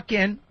 You walk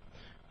in.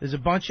 There's a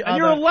bunch of And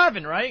you're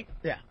 11, right?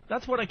 Yeah.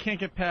 That's what I can't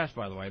get past,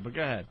 by the way. But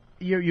go ahead.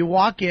 You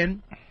walk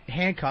in,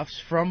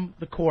 handcuffs from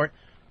the court.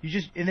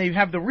 And they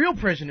have the real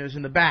prisoners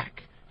in the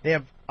back. They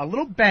have a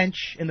little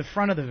bench in the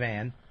front of the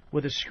van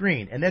with a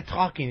screen, and they're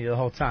talking to you the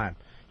whole time.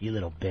 You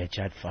little bitch,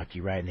 I'd fuck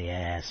you right in the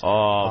ass. Oh, boy.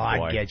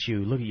 I'd get you.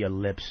 Look at your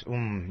lips.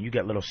 You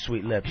got little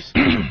sweet lips.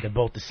 They're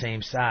both the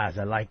same size.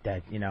 I like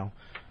that, you know.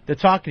 They're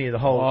talking to you the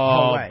whole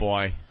way. Oh,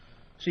 boy.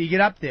 So you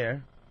get up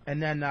there,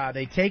 and then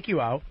they take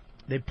you out.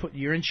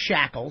 You're in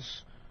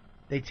shackles.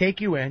 They take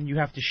you in. You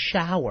have to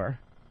shower,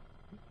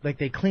 like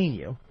they clean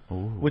you,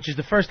 which is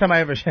the first time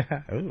I ever.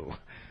 Ooh,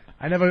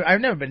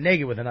 I've never been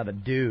naked with another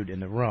dude in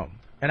the room,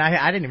 and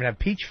I didn't even have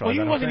peach fuzz. Well,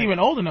 you wasn't even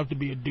old enough to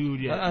be a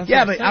dude yet.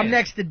 Yeah, but I'm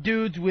next to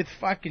dudes with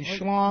fucking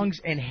schlongs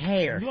and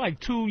hair. You're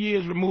like 2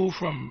 years removed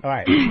from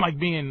like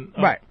being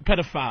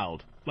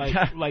pedophiled.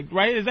 Like,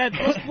 right? Is that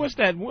what's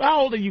that?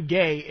 How old are you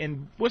gay?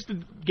 And what's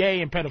the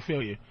gay and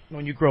pedophilia?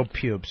 When you grow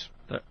pubes.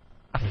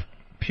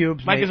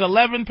 pubes. Like, is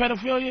 11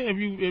 pedophilia? If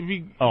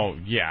you. Oh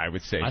yeah, I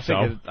would say I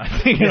so.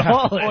 think it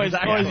all is.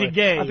 Or is he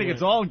gay? I think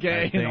it's all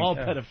gay think- and all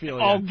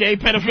pedophilia. All gay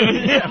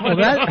pedophilia. Well,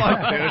 that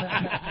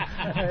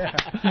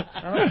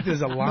I don't know if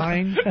there's a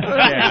line.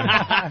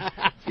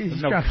 Yeah.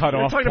 Jesus No Christ.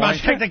 cutoff. Talking about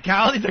point.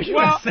 technicalities. Are you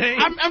Well, insane?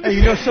 I'm Hey, just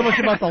you know so much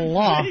about the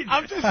law.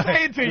 I'm just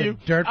saying to you.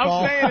 Dirtball.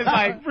 I'm saying it's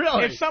like,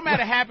 Really? if something had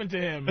happened to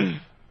him,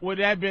 would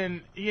that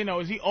been,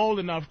 is he old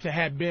enough to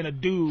have been a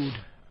dude?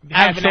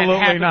 Having that Absolutely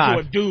happen not. to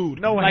a dude.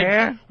 No like,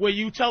 hair? Where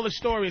you tell the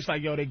story, it's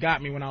like, yo, they got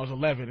me when I was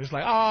 11. It's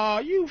like, oh,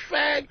 you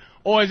fag.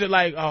 Or is it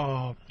like,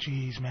 oh,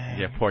 jeez, man.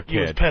 Yeah, poor He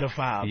was kid.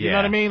 pedophile. You know Yeah.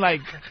 what I mean?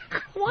 Like,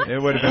 what? It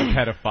would have been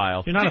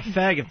pedophile. You're not a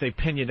fag if they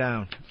pin you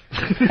down.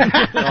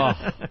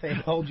 They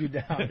hold you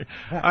down.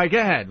 All right, go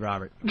ahead,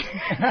 Robert.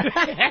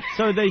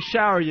 So they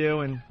shower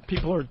you, and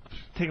people are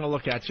taking a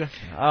look at you.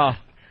 Oh,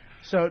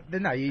 So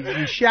no,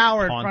 you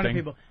shower in front of Haunting.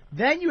 people.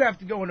 Then you have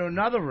to go into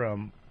another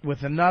room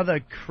with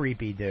another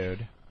creepy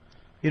dude,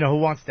 who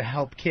wants to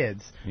help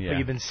kids. Yeah. But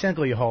you've been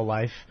single your whole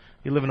life.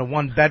 You live in a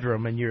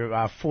one-bedroom and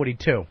you're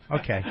 42.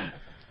 Okay.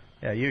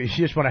 Yeah, you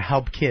just want to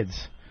help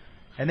kids.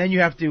 And then you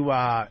have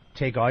to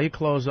take all your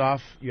clothes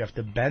off. You have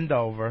to bend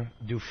over,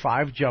 do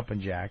 5 jumping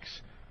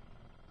jacks.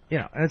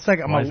 And it's like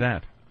why is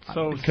that?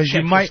 So because Check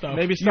you for might stuff.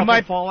 maybe you stuff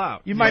might will fall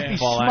out. You might be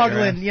Fall out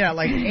your smuggling,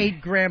 like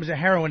 8 grams of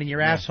heroin in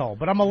your asshole.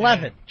 But I'm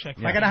 11. Check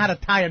I gotta know how to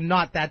tie a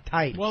knot that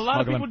tight. Well, a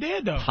lot of Smuggling people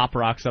did, though. Pop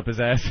rocks up his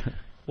ass.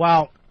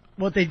 Well,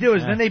 what they do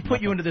is then they put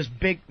nothing. you into this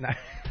big. That's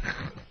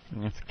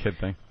a kid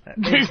thing.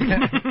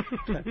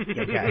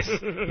 Yo, guys,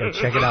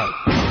 check it out.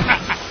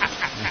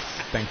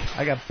 Stink.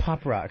 I got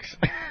pop rocks.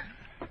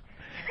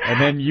 And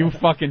then you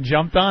fucking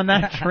jumped on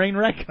that train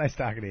wreck? Nice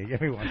talking to you.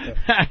 Give me one. Too.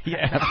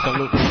 Yeah,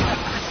 absolutely.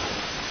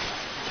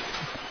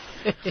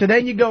 So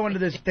then you go into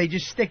this. They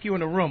just stick you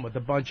in a room with a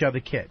bunch of other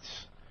kids,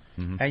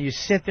 and you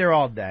sit there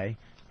all day,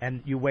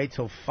 and you wait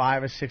till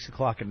 5 or 6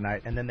 o'clock at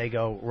night, and then they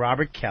go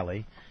Robert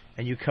Kelly,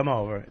 and you come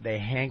over. They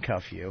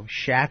handcuff you,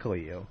 shackle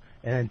you,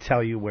 and then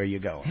tell you where you're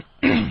going.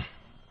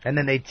 And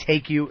then they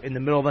take you in the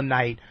middle of the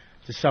night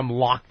to some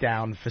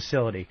lockdown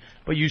facility.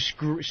 But you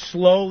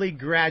slowly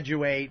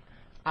graduate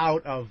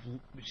out of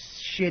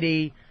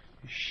shitty,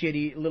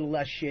 a little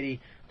less shitty,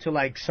 to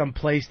like some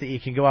place that you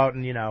can go out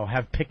and,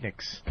 have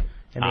picnics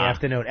in the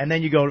afternoon. And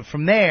then you go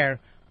from there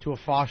to a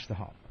foster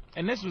home.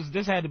 And this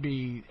had to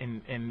be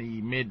in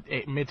the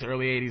mid to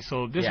early 80s,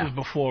 so this Yeah. was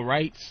before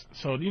rights.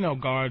 So,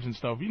 guards and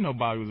stuff.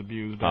 Bobby was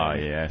abused. Oh,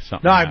 baby. yeah,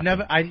 something No, I've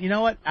happened. never. You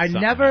know what?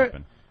 Something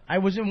happened. I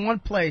was in one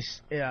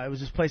place. It was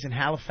this place in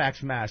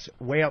Halifax, Mass,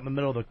 way out in the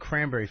middle of the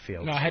cranberry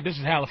fields. No, this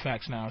is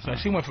Halifax now. So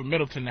she went from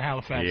Middleton to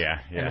Halifax. Yeah.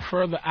 And the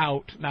further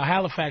out, now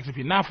Halifax, if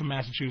you're not from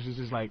Massachusetts,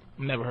 is like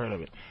never heard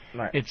of it.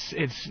 Right. It's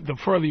the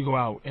further you go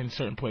out in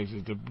certain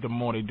places, the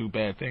more they do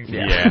bad things.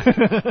 Yeah.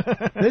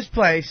 This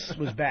place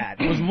was bad.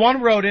 It was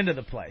one road into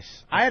the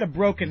place. I had a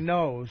broken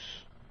nose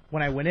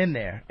when I went in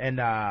there, and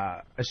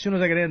as soon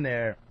as I got in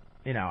there,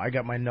 I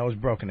got my nose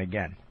broken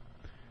again.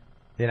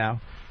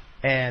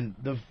 And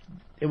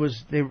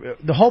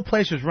the whole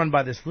place was run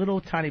by this little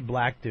tiny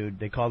black dude.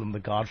 They called him the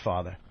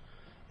Godfather,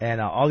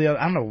 and all the other,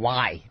 I don't know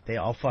why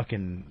all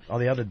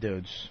the other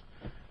dudes,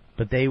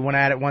 but they went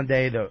at it one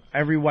day.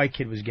 Every white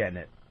kid was getting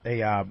it.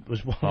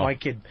 Was one white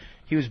kid.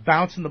 He was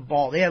bouncing the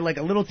ball. They had like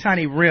a little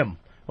tiny rim,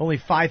 only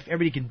 5.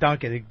 Everybody can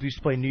dunk it. They used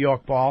to play New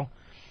York ball,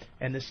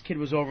 and this kid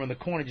was over in the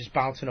corner just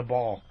bouncing a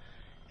ball,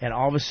 and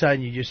all of a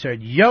sudden you just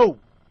heard, "Yo,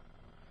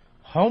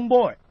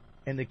 homeboy."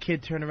 And the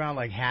kid turned around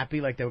like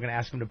happy, like they were going to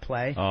ask him to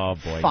play. Oh,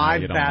 boy.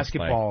 5 no, you don't wanna play.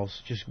 basketballs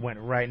just went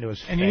right into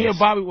his And face. you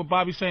hear what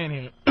Bobby's saying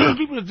here.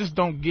 People just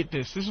don't get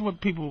this. This is what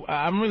people.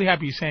 I'm really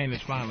happy you're saying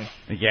this finally.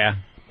 Yeah.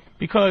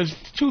 Because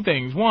 2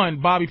 things.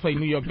 One, Bobby played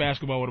New York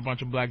basketball with a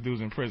bunch of black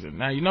dudes in prison.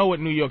 Now, you know what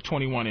New York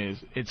 21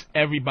 is. It's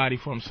everybody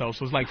for himself.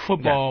 So it's like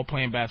football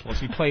playing basketball.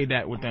 So he played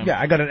that with them. Yeah,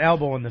 I got an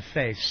elbow in the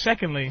face.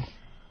 Secondly,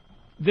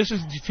 this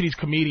is to these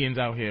comedians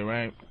out here,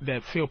 right,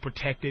 that feel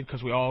protected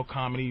because we're all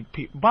comedy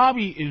people.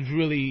 Bobby is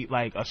really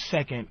like a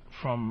second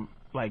from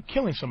like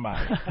killing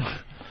somebody.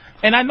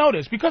 And I know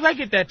this because I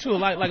get that too.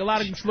 Like a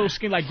lot of these little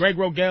skin, like Greg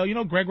Rogel. You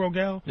know Greg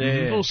Rogel? Yeah.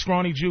 Little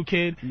scrawny Jew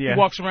kid. Yeah. He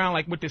walks around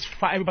like with this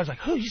fire. Everybody's like,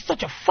 "Oh, you're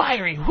such a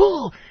fiery."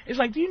 Whoo! It's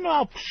like, do you know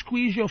how to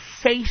squeeze your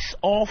face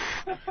off?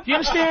 Do you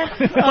understand?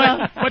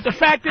 But the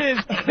fact is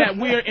that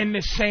we're in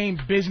the same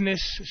business,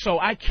 so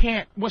I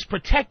can't. What's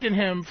protecting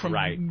him from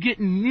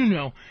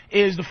getting,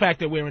 is the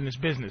fact that we're in this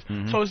business.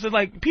 So it's just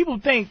like people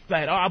think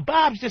that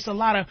Bob's just a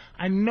lot of.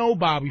 I know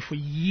Bobby for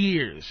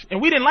years, and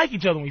we didn't like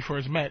each other when we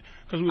first met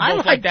because we were I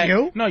both liked like that.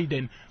 you. No, you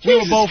didn't.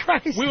 Jesus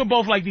Christ. We were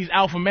both like these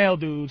alpha male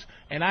dudes,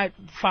 and I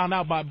found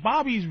out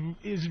Bobby's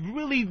is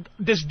really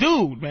this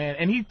dude, man,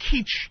 and he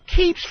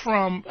keeps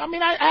from. I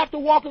mean, I have to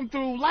walk him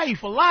through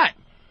life a lot.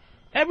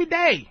 Every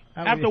day.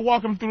 I have to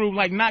walk him through,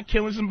 like, not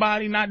killing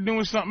somebody, not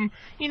doing something.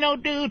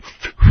 Dude.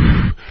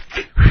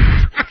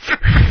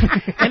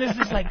 And it's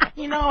just like,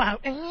 and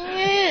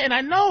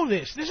I know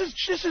this. This is,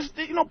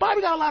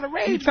 Bobby got a lot of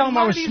rage. You tell him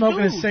I was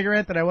smoking dudes. a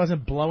cigarette, that I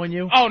wasn't blowing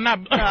you? Oh, not.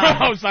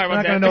 Oh, sorry I'm about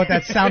not that. gonna know what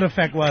that sound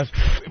effect was.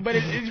 But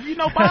if you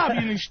know Bob,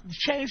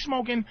 chain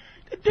smoking.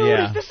 The dude,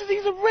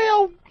 he's a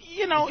real,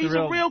 he's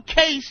a real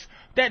case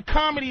that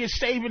comedy is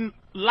saving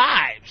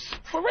lives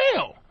for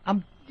real.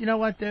 You know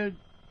what, dude?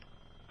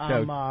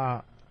 I'm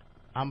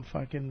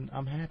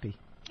happy.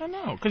 I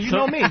know, because you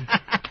know me.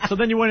 So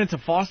then you went into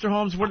foster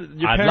homes. What?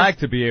 Your I'd parents... like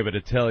to be able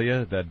to tell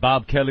you that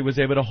Bob Kelly was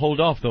able to hold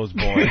off those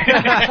boys.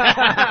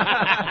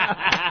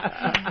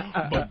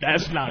 But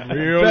that's not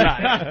real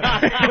life.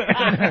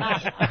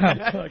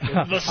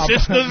 The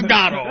sisters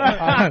got him.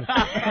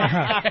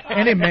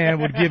 Any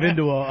man would give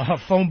into a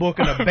phone book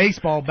and a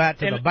baseball bat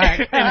to the back.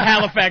 In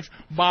Halifax,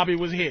 Bobby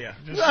was here.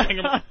 Just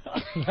singing.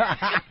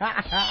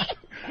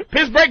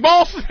 Piss break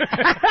balls.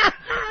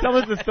 Tell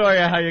us the story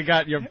of how you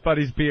got your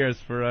buddy's beers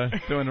for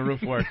doing the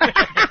roof work.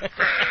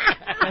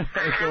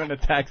 Doing the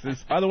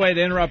taxes. By the way,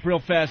 to interrupt real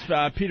fast,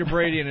 Peter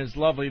Brady and his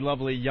lovely,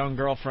 lovely young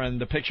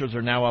girlfriend, the pictures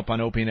are now up on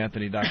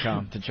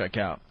opieandanthony.com to check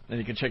out. And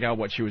you can check out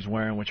what she was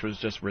wearing, which was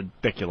just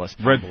ridiculous.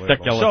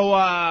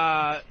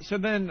 So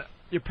then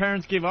your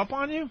parents gave up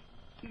on you?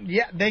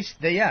 Yeah, they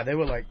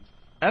were like,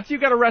 after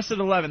you got arrested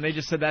at 11, they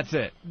just said that's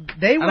it.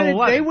 They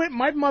went.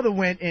 My mother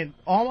went in.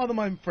 All of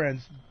my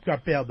friends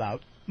got bailed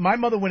out. My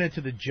mother went into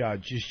the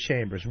judge's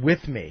chambers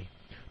with me,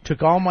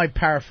 took all my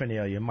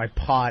paraphernalia, my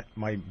pot,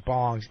 my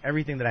bongs,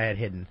 everything that I had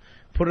hidden,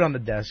 put it on the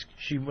desk.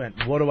 She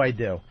went, "What do I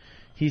do?"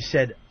 He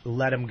said,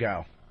 "Let him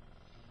go.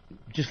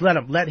 Just let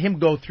him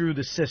go through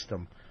the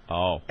system."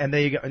 Oh. And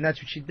there you go. And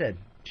that's what she did.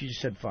 She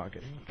just said, "Fuck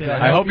it."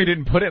 I hope he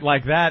didn't put it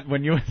like that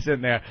when you were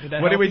sitting there.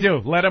 What did we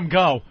do? Let him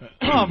go.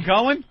 Oh, I'm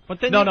going? But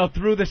then no,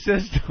 through the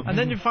system. And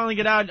then you finally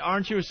get out.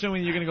 Aren't you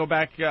assuming you're going to go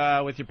back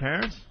with your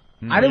parents?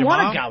 I didn't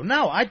want to go.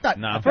 No, I thought.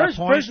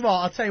 First of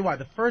all, I'll tell you why.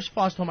 The first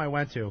foster home I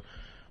went to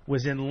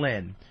was in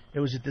Lynn. It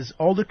was at this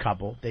older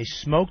couple. They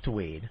smoked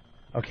weed,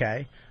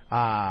 okay?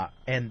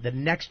 And the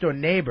next door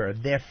neighbor,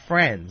 their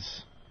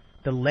friends,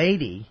 the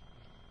lady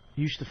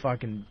used to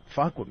fuck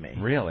with me.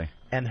 Really?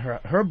 And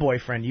her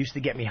boyfriend used to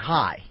get me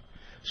high.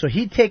 So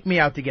he'd take me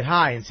out to get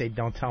high and say,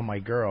 "Don't tell my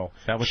girl."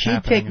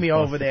 She'd take me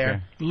over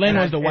there. Lynn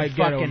was the white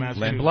ghetto,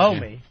 and blow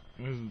me.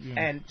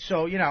 And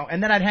so,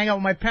 and then I'd hang out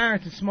with my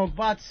parents and smoke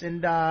butts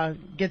and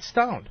get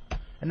stoned.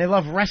 And they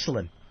loved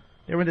wrestling.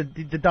 They were in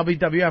the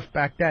WWF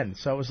back then,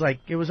 so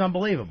it was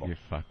unbelievable. You're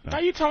fucked up.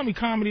 Are you telling me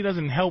comedy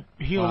doesn't help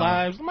heal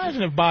lives?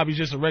 Imagine if Bobby's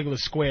just a regular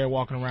square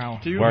walking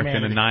around. Working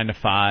a 9 to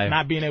 5.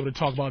 Not being able to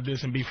talk about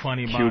this and be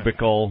funny about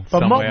cubicle But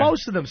somewhere.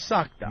 most of them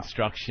suck, though.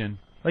 Instruction.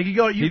 Like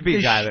He'd be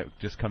a guy that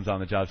just comes on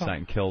the job site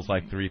and kills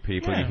like 3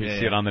 people. You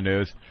see it on the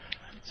news.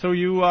 So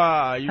you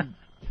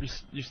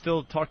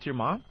still talk to your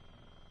mom?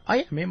 Oh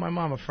yeah, me and my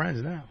mom are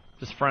friends now.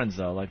 Just friends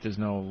though, like there's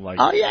no like.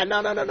 Oh yeah,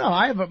 no.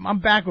 I'm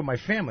back with my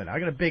family now. I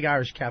got a big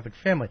Irish Catholic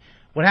family.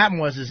 What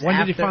happened was when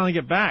did you finally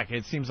get back?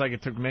 It seems like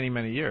it took many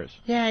years.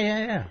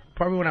 Yeah.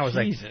 Probably when I was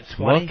Jesus. like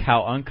 20. Look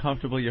how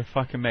uncomfortable you're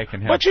fucking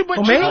making him. But you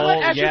know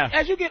what?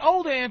 As you get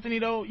older, Anthony,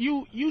 though,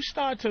 you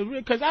start to,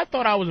 because I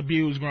thought I was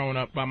abused growing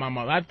up by my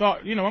mother. I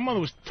thought, my mother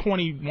was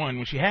 21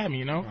 when she had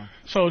me,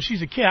 So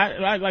she's a kid.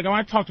 Like when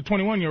I talk to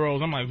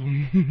 21-year-olds, I'm like,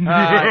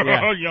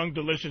 young,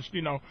 delicious,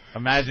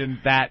 Imagine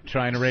that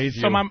trying to raise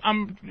you. So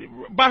I'm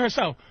by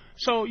herself.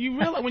 So you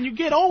realize when you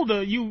get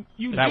older, you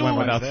that went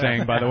without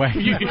saying, by the way.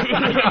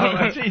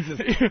 Jesus.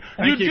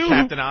 Thank you,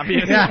 Captain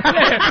Obvious.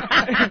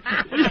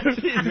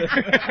 Jesus.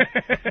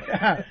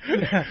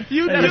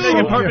 You do. Make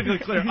it perfectly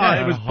clear.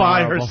 It was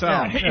by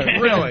herself.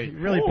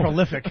 Really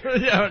prolific.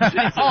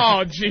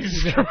 Oh,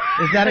 Jesus.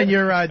 Is that in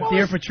your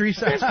Dear Patrice?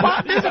 There's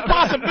a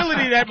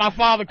possibility that my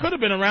father could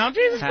have been around.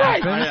 Jesus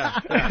Christ.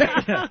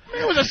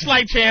 There was a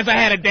slight chance I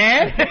had a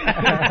dad.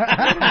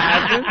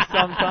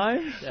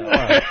 Sometimes.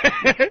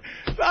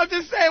 So I'm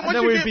just saying, once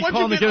you get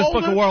older, Guinness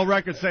Book of World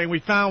Records saying we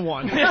found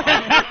one. No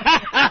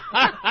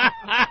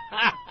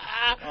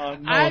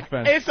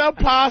offense. It's a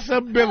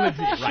possibility.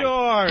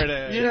 Sure it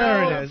is.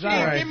 Sure it is. All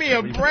right. Give me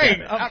a break.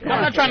 I'm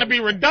not trying to be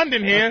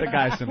redundant here. The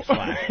guy some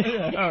slack.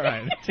 All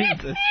right.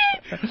 Jesus.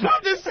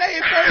 I'm just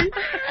saying,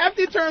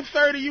 after you turn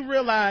 30, you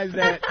realize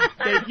that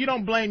you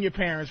don't blame your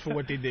parents for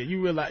what they did.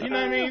 You realize, you know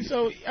what I mean?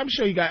 So I'm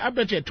sure I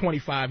bet you at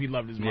 25 he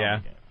loved his mom. Yeah.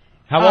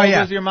 How old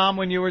was your mom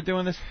when you were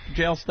doing this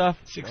jail stuff?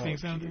 16,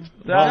 17.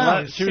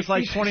 Well, she was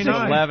like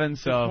 29. 11,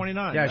 so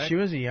 29. Yeah, right? she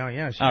was a young.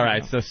 Yeah. All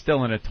right, so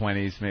still in her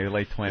 20s, maybe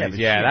late 20s.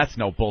 Yeah, that's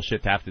no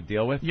bullshit to have to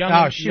deal with. Young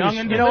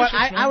and you know what?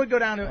 I would go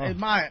down to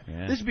admire.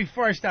 This is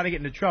before I started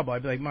getting into trouble.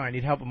 I'd be like, "Mom, I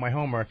need help with my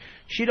homework."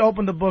 She'd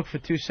open the book for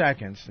 2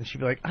 seconds, and she'd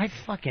be like, "I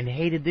fucking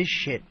hated this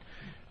shit."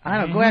 I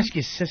don't know. Go ask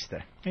your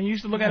sister. And you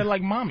used to look at it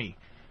like mommy.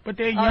 But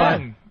they're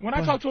young. When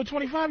I talk to a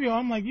 25-year-old,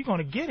 I'm like, you're going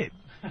to get it.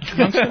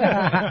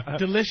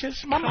 Delicious.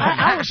 She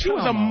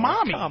was a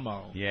mommy.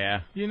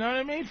 Yeah. You know what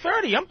I mean?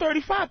 30. I'm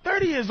 35.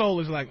 30 years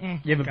old is like,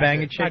 you ever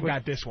bang a chick? I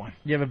got this one.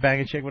 You ever bang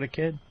a chick with a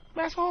kid?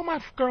 That's all my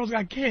girls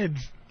got kids.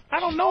 I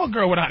don't know a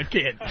girl without a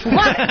kid.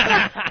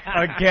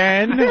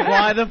 Again?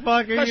 Why the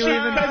fuck are you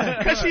even?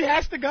 Because she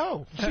has to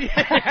go. She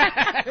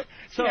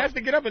has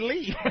to get up and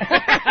leave.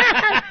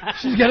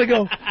 She's gonna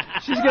go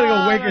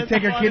wake her,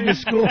 take her kid to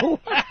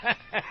school.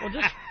 Well,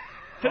 just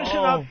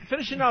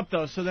finishing up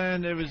though. So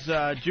then it was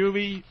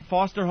juvie,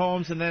 foster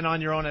homes, and then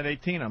on your own at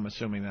 18. I'm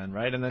assuming then,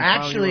 right? And then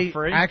finally you were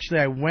free? Actually,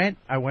 I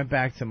went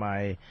back to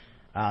my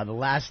the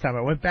last time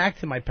I went back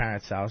to my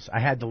parents' house. I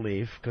had to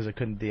leave because I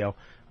couldn't deal.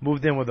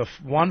 Moved in with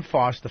one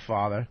foster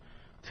father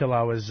till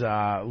I was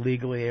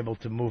legally able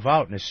to move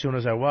out, and as soon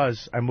as I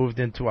moved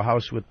into a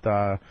house with 6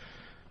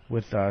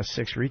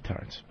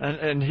 retards.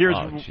 And here's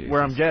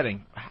where I'm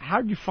getting. How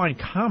did you find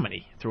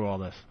comedy through all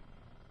this?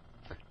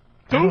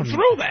 Through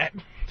that.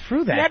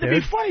 Through that, you had to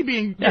dude. be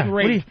funny getting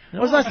raped.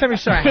 When was the last time you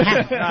saw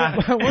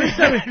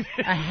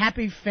a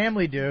happy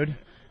family dude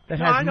that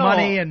has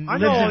money and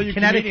lives in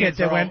Connecticut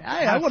that went,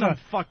 hey, I want some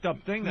fucked up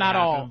thing. Not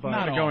all.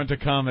 Not to go into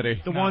comedy.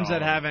 The ones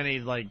that have any,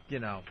 like,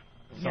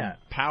 some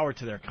power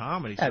to their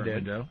comedy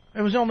certainly do.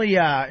 It was only,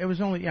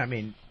 I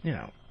mean,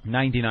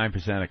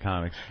 99% of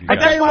comics. I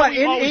tell you what,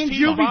 in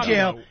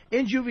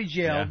juvie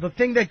jail, the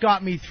thing that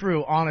got me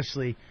through,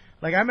 honestly,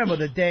 like I remember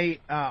the day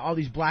all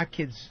these black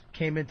kids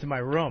came into my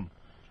room,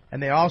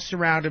 and they all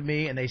surrounded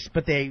me, and they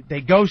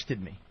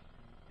ghosted me.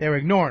 They were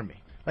ignoring me.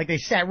 Like they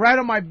sat right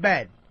on my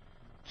bed.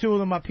 2 of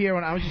them up here,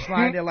 and I was just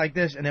lying there like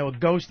this, and they were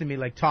ghosting me,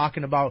 like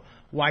talking about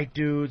white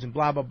dudes and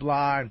blah blah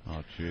blah. And,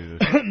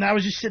 Jesus! And I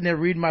was just sitting there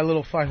reading my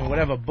little fucking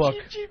whatever book.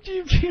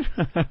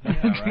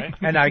 Right.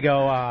 And I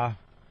go,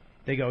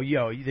 they go,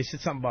 yo, they said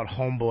something about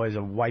homeboys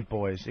or white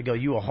boys. They go,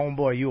 you a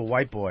homeboy, you a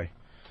white boy.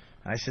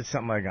 And I said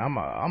something like, I'm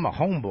a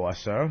homeboy,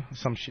 sir.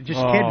 Some shit, just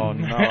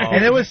kidding. No.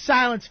 And there was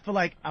silence for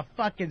like a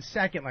fucking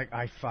second, like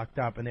I fucked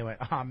up, and they went,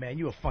 man,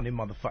 you a funny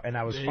motherfucker, and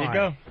I was fine. There you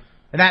go.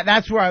 And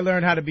that's where I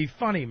learned how to be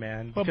funny,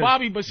 man. But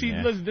Bobby,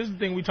 listen, this is the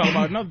thing we talk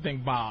about. Another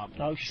thing, Bob.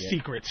 Oh, shit.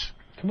 Secrets.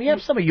 Can we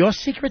have some of your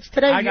secrets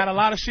today? I got a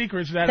lot of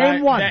secrets that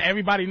that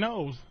everybody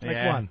knows.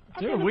 Like one.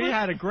 Dude, we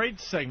had a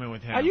great segment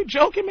with him. Are you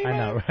joking me, man? I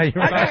know,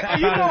 right?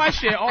 You know I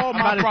share all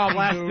my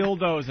problems, dude.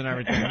 Dildos and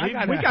everything.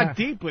 We got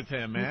deep with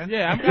him, man.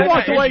 Yeah, he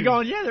walked away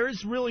going, there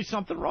is really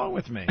something wrong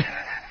with me.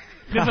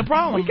 There's a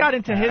problem. We got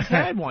into his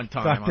head one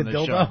time on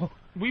this show.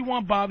 We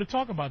want Bob to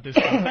talk about this.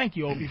 Thank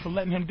you, Opie, for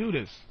letting him do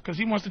this. Because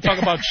he wants to talk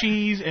about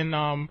cheese and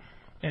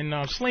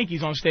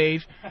Slinkies on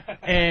stage,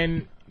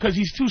 and because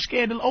he's too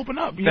scared to open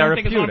up. You don't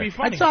think it's going to be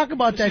funny. I talk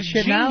about that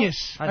shit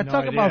genius. now. I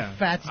talk about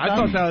fat stuff.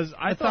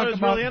 I thought it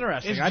was really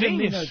interesting. It's I didn't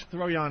mean genius. to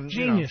throw you on.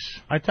 Genius.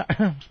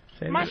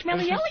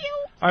 Marshmallow yellow.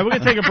 All right, we're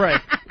gonna take a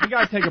break. We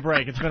gotta take a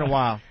break. It's been a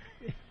while.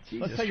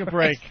 Let's take a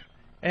break.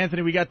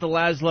 Anthony, we got the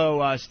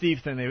Laszlo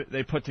Steve thing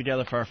they put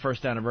together for our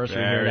first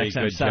anniversary here at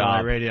XM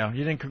Satellite Radio.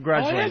 You didn't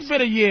congratulate. Oh, it's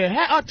been a year.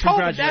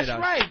 October, that's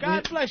right.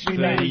 God bless you. We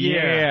made a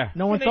year.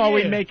 No one thought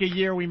we'd make a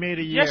year. We made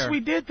a year. Yes,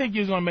 we did think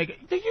you was going to make it.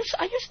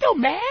 Are you still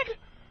mad?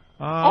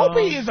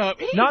 Opie is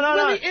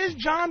is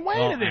John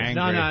Wayne to this.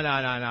 No.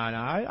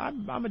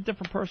 I'm a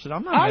different person.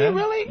 I'm not mad. Are you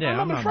really? Yeah, I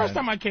remember the first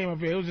time I came up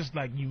here, it was just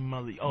like, you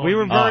mother... we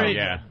were very...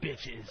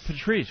 bitches.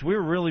 Patrice, we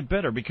were really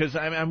bitter because,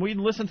 and we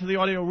listened to the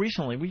audio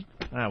recently.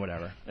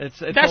 Whatever. It's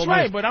that's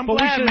right, but I'm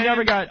glad, we man.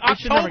 Never got,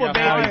 October, never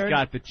got he's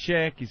got the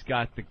chick, he's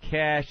got the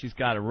cash, he's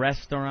got a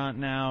restaurant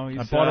now.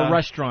 I bought a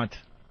restaurant.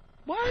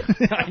 What?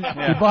 He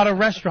bought a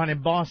restaurant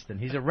in Boston.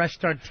 He's a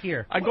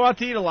restaurateur. I go out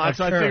to eat a lot,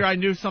 so I figure I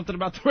knew something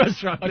about the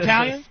restaurant.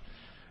 Italian?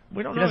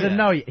 We don't know. He doesn't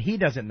know yet. He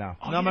doesn't know.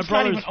 No, my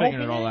brother's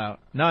figuring it all out.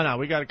 No,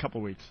 we got a couple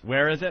weeks.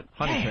 Where is it?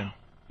 Huntington.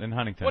 In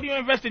Huntington. What do you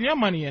invest in your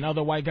money in,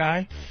 other white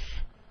guy?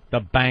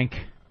 The bank.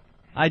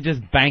 I just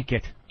bank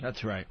it.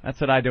 That's right. That's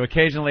what I do.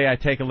 Occasionally, I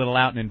take a little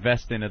out and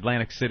invest in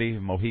Atlantic City,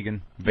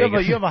 Mohegan,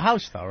 Vegas. You have a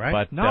house, though, right?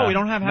 But, no, we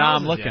don't have houses. No,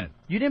 I'm looking. Yet.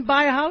 You didn't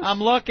buy a house? I'm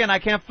looking. I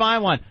can't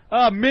find one.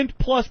 Mint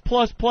plus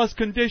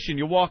condition.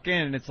 You walk in,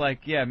 and it's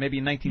like,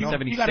 maybe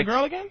 1976. You got a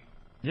girl again?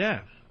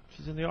 Yeah.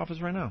 She's in the office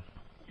right now.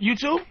 You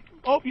too?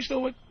 Oh, you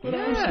still with her?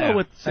 I'm still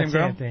with the same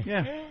girl.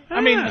 Yeah.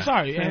 I mean,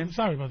 sorry.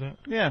 Sorry about that.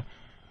 Yeah.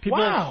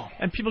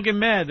 And people get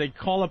mad. They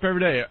call up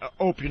every day.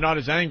 You're not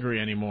as angry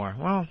anymore.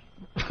 Well,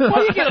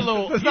 you get a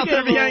little... There's nothing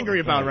to be angry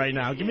about right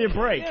now. Give me a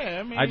break.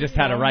 Yeah, I just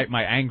had to write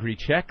my angry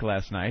check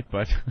last night,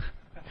 but...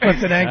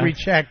 What's an angry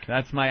check?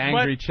 That's my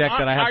angry check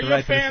that I have to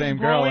write to the same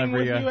girl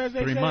every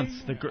 3 months.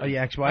 Are you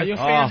ex-wife? Are your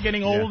fans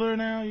getting older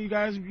now? You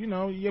guys,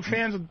 your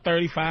fans are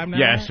 35 now.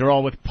 Yes, they're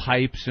all with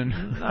pipes and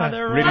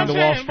reading the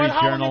Wall Street but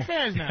how Journal. Are your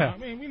fans now? I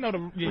mean, we know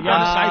you're the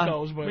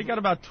psychos, but... We got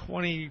about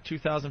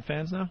 22,000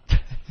 fans now.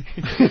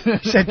 You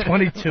said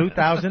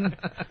 22,000?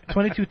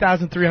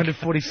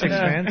 22,346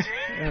 fans?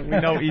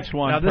 We know each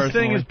one. Now, this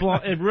personally. thing is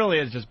it really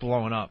is just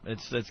blowing up.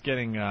 It's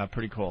getting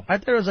pretty cool. I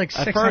thought it was like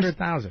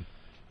 600,000.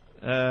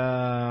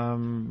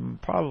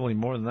 Probably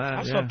more than that.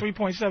 I saw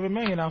 3.7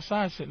 million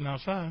sitting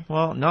outside.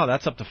 Well, no,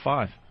 that's up to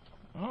 5.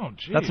 Oh,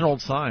 jeez. That's an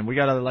old sign. We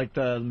got to, like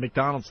the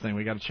McDonald's thing,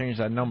 we got to change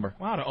that number.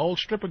 Wow, the old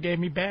stripper gave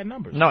me bad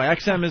numbers. No,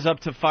 XM is up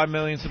to 5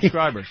 million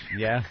subscribers.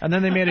 Yeah. And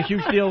then they made a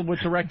huge deal with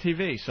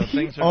DirecTV, so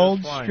things are Old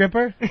just fine.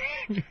 stripper?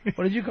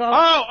 What did you call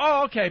it?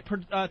 Oh, okay.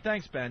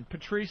 Thanks, Ben.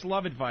 Patrice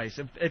Love Advice.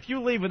 If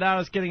you leave without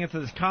us getting into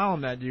this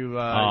column that you...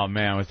 oh,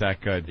 man, was that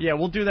good. Yeah,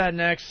 we'll do that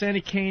next.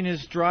 Sandy Kane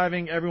is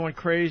driving everyone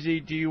crazy.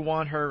 Do you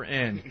want her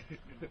in?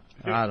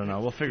 I don't know.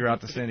 We'll figure out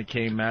the Sandy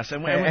Kane mess,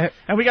 and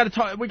we got to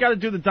talk. We got to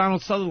do the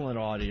Donald Sutherland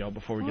audio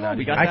before we get out of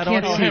here. got that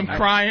can't audio? see Him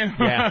crying.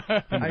 Yeah,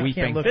 I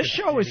weeping. can't look This at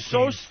show is Sandy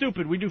so Kane.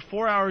 stupid. We do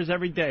 4 hours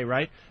every day,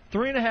 right?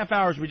 3.5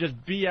 hours we just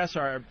BS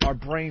our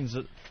brains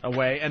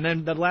away, and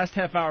then the last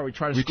half hour we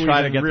try to squeeze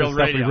in get real the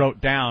stuff radio. we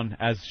wrote down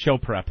as show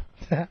prep.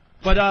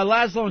 But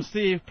Laszlo and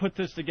Steve put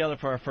this together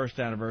for our first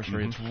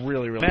anniversary. It's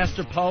really, really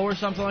Master Poe or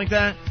something like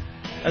that,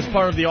 as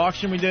part of the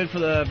auction we did for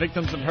the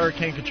victims of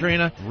Hurricane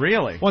Katrina.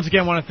 Really? Once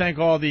again, I want to thank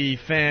all the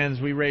fans.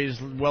 We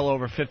raised well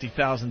over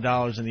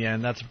 $50,000 in the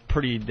end. That's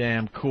pretty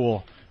damn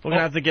cool. We're going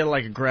to have to get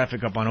like a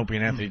graphic up on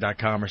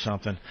opieandanthony.com or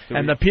something.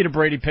 And the Peter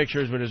Brady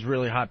pictures with his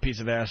really hot piece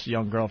of ass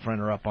young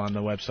girlfriend are up on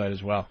the website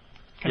as well.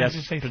 Can Yes, I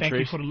just say thank you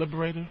Patrice? for the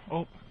Liberator?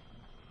 Oh,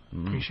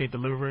 appreciate the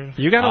Liberator.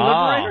 You got a Oh.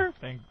 Liberator?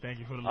 Thank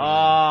you for the Liberator.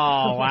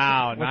 Oh,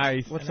 wow,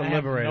 nice. What's And a I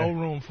have Liberator? no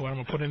room for it. I'm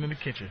going to put it in the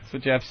kitchen. That's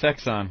what you have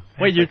sex on.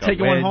 Wait, you're It's like a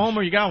taking one wedge. home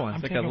or you got one? I'm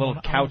It's like a taking little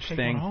one- I'm couch taking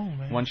thing. one home,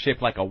 man. One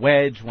shaped like a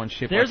wedge, one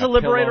shaped There's like a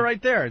Liberator pillow.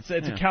 right there. It's Yeah.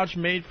 a couch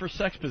made for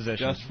sex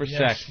positions. Just for Yes,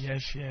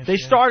 sex. yes. They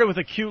started with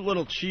a cute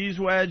little cheese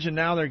wedge, and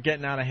now they're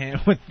getting out of hand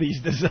with these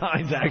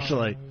designs,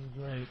 actually.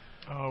 Oh, great.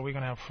 Oh, we're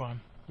going to have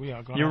fun. We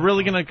are going You're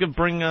really going to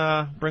bring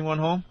one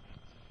home?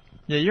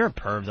 Yeah, you're a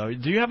perv, though.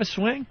 Do you have a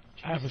swing?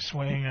 I have a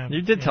swing.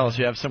 You did tell us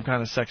you have some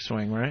kind of sex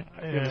swing, right?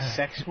 You have a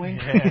sex swing?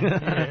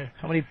 Yeah.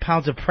 How many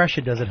pounds of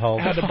pressure does it hold?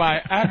 I had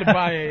to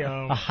buy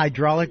a A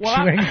hydraulic well,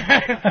 swing?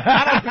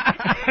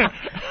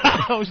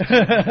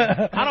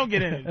 I don't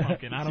get in it,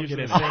 Pumpkin. I don't get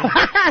in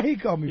it. He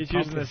called me He's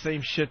pumpkin. using the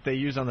same shit they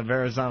use on the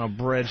Verrazano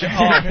Bridge.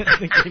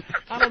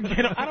 I don't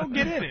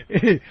get in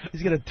it.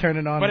 He's gonna turn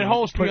it on. But it and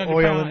holds put 300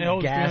 oil pounds. in It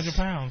holds gas. 300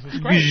 pounds. It's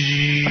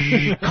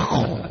great.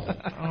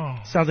 Oh.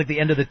 Sounds like the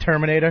end of the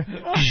Terminator.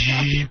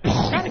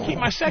 Gotta keep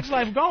my sex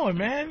life going,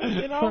 man.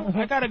 You know,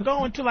 I gotta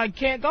go until I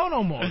can't go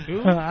no more,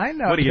 dude. I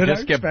know. What do you dude, I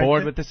just get respect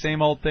bored it. with the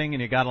same old thing,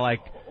 and you gotta like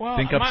Well,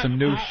 think up some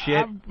new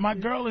shit? My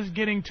girl is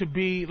getting to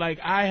be like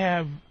I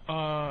have.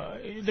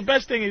 The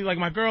best thing is like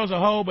my girl's a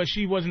hoe, but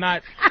she was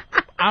not.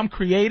 I'm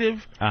creative,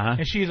 Uh-huh.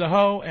 and she's a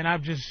hoe, and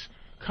I've just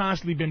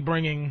constantly been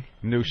bringing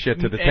New shit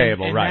to the and,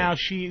 table, and right? now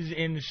she's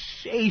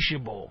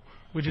insatiable,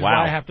 which is Wow.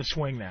 why I have to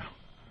swing now.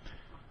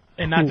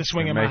 And not to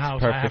swing That in my makes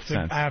house. perfect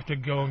sense. I have to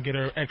go and get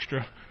her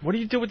extra. What do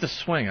you do with the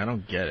swing? I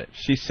don't get it.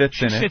 She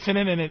sits in it, Sits in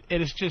it, and it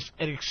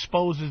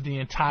exposes the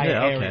entire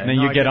Yeah, okay. area. and then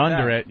No, you I get get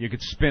under that. it. You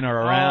could spin her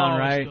around, Oh,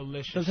 right? It's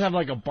delicious. Does it have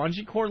like a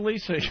bungee cord,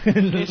 Lisa?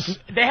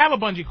 They have a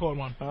bungee cord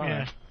one. All Yeah.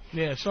 right.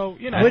 Yeah, so,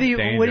 you know. Where do you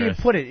dangerous.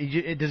 put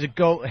it? Does it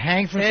go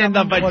hang from In the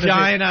something? What is it?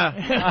 vagina.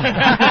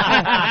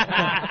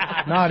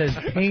 Not his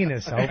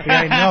penis, Opie.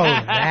 I know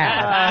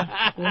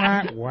that.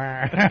 Wah,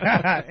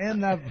 wah.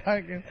 In the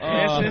fucking.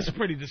 It's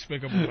pretty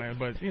despicable, man,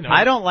 but, you know.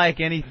 I don't like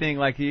anything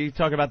like you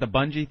talk about the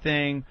bungee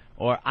thing,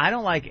 or I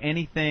don't like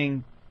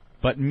anything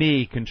but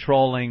me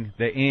controlling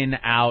the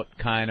in-out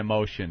kind of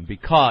motion,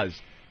 because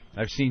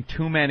I've seen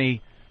too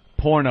many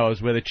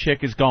pornos where the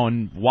chick is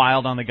going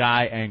wild on the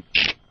guy and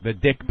the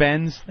dick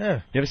bends. Yeah.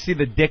 You ever see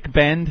the dick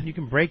bend? You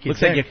can break your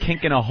Looks like dick. you're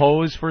kinking a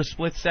hose for a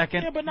split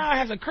second. Yeah, but now it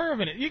has a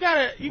curve in it. You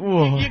got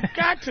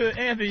to,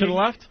 Anthony. To the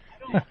left?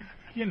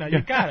 You know,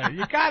 you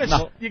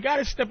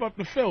gotta step up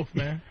the filth,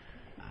 man.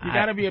 You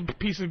gotta be a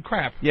piece of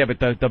crap. Yeah, but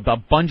the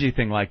bungee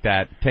thing like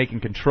that, taking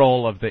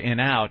control of the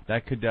in-out,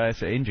 that could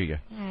injure you.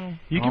 You I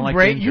don't can like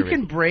break. the You injury.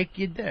 can break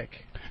your dick.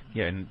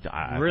 Yeah, and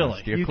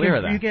Really? steer You clear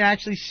can, of You that. can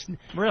actually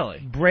Really?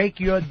 break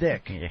your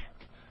dick. Yeah.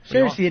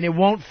 Seriously, and it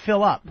won't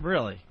fill up.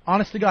 Really?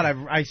 Honest to God,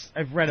 I've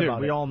read Dude, about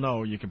we it. all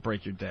know you can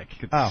break your dick.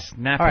 Oh,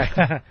 Snap all it.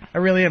 right. I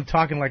really am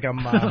talking like I'm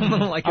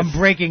Like I'm a-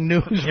 breaking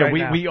news Yeah, right we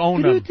now. we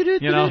own them.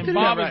 You know. And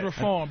Bob right. is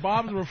reformed.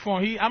 Bob's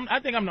reformed. I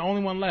think I'm the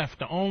only one left.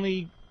 The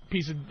only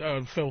piece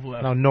of filth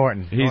left. No,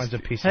 Norton. He's- Norton's a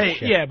piece Hey, of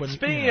shit. Yeah, but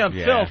Speaking you know. of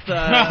Yeah. filth,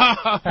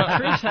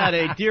 Patrice had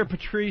a Dear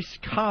Patrice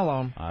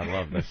column. I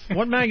love this.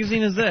 What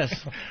magazine is this?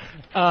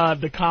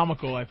 The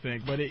comical, I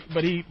think, but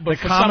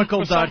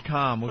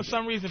Thecomical.com. For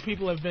some reason,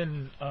 people have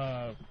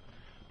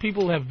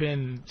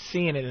been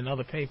seeing it in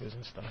other papers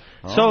and stuff.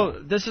 So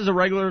this is a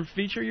regular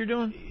feature you're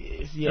doing?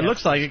 Yeah. It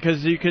looks like it,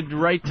 because you could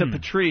write to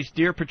Patrice,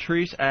 Dear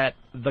Patrice at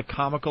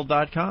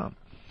thecomical.com.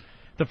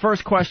 The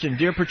first question,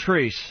 Dear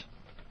Patrice,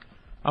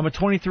 I'm a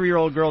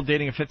 23-year-old girl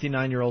dating a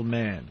 59-year-old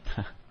man.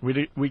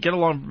 We get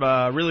along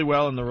really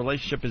well, and the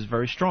relationship is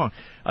very strong.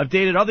 I've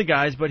dated other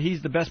guys, but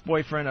he's the best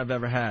boyfriend I've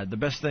ever had. The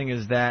best thing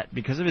is that,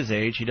 because of his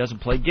age, he doesn't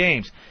play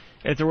games.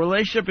 If the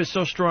relationship is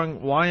so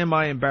strong, why am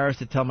I embarrassed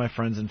to tell my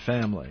friends and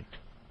family?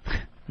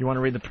 You want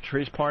to read the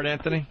Patrice part,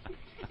 Anthony?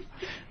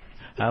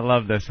 I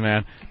love this,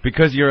 man.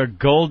 Because you're a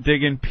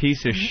gold-digging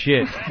piece of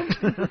shit.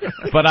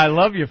 But I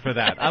love you for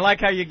that. I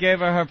like how you gave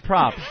her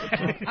props.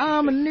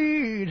 I'm a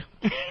nude.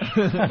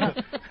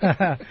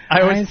 I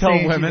always ain't tell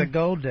saying women. she's a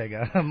gold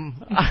digger.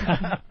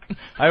 I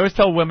always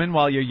tell women,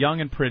 while you're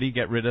young and pretty,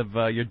 get rid of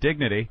your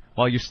dignity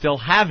while you still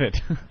have it.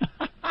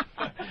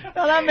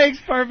 Now that makes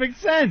perfect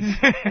sense.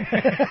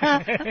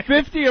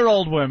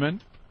 50-year-old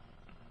women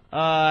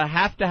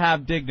have to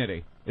have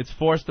dignity. It's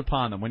forced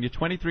upon them. When you're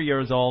 23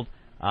 years old,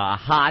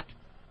 hot,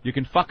 you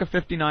can fuck a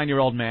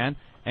 59-year-old man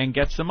and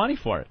get some money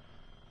for it.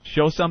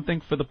 Show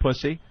something for the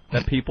pussy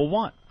that people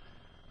want.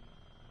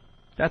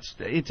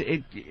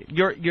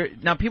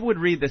 Now people would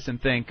read this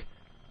and think,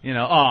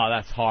 oh,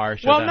 that's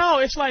harsh. Well, no,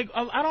 it's like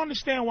I don't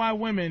understand why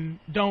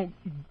women don't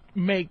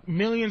make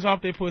millions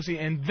off their pussy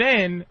and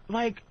then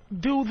like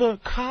do the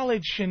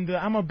college and the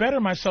I'm a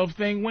better myself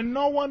thing when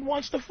no one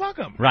wants to fuck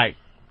them. Right.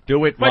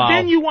 Do it. But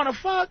then you want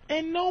to fuck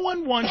and no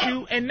one wants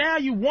you, and now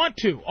you want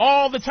to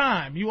all the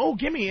time.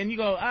 Give me, and you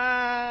go,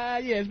 yeah,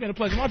 it's been a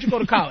pleasure. Why don't you go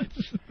to college?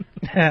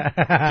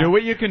 Do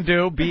what you can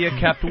do. Be a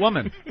kept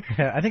woman.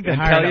 I think and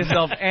tell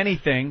yourself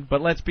anything, but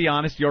let's be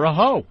honest, you're a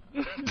hoe.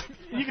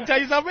 You can tell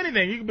yourself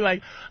anything. You can be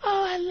like,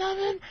 oh, I love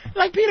him.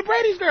 Like Peter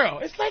Brady's girl.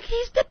 It's like,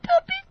 he's the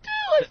puppy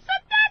too.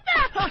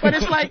 But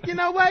it's like, you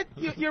know what?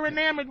 You're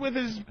enamored with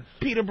his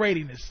Peter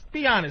Brady-ness.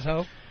 Be honest,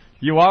 ho.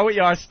 You are what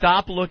you are.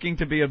 Stop looking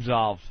to be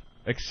absolved.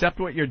 Accept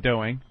what you're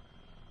doing.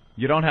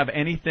 You don't have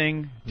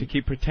anything to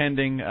keep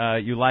pretending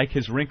you like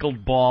his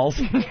wrinkled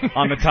balls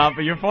on the top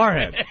of your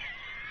forehead.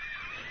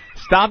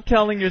 Stop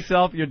telling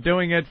yourself you're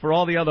doing it for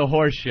all the other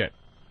horse shit.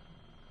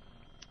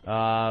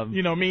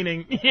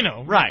 Meaning.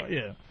 Right.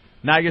 Yeah.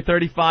 Now you're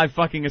 35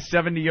 fucking a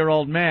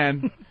 70-year-old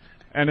man,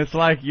 and it's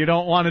like you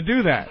don't want to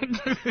do that.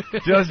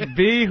 Just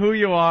be who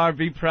you are.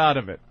 Be proud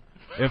of it.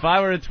 If I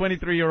were a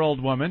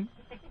 23-year-old woman,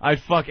 I'd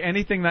fuck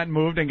anything that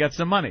moved and get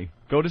some money.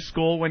 Go to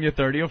school when you're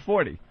 30 or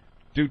 40.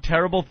 Do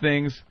terrible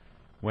things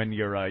when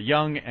you're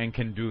young and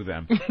can do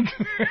them.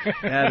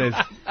 That is.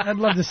 I'd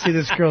love to see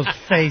this girl's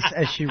face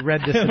as she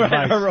read this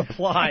advice. Her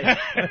reply.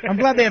 I'm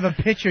glad they have a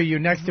picture of you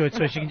next to it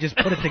so she can just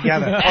put it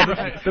together.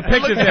 The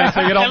picture's there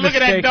so you don't look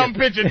mistake at that dumb it.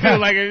 picture, too.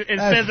 Like, it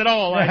says it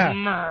all. Like,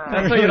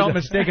 That's so you don't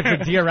mistake it for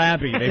Dear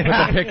Abby. They put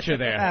the picture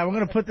there. Yeah, we're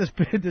going to put this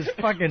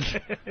fucking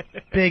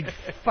big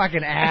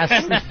fucking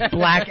ass, this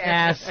black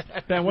ass.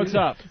 Ben, what's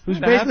up?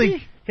 Who's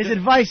basically, his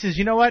advice is,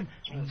 you know what?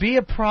 Be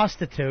a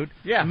prostitute.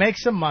 Yeah. Make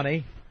some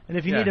money. And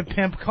if you need a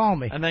pimp, call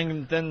me. And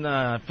then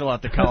fill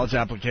out the college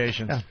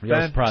applications.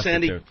 Ben,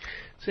 prostitute.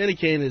 Sandy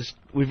Kane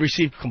we've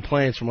received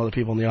complaints from other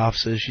people in the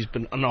offices. She's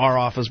been in our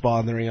office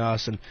bothering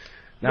us. And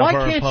now why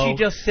her can't Poe, she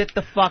just sit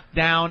the fuck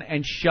down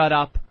and shut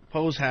up?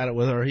 Poe's had it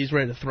with her. He's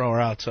ready to throw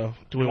her out. So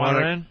do we Want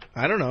want her in?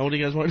 I don't know. What do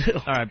you guys want to do?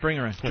 All right, bring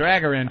her in.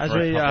 Drag her in for a couple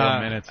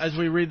of minutes. As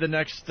we read the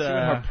next See what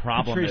her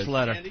problem Patrice is.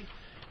 letter.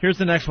 Here's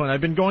the next one. I've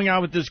been going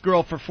out with this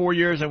girl for 4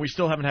 years, and we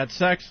still haven't had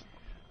sex.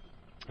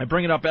 I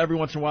bring it up every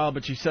once in a while,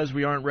 but she says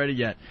we aren't ready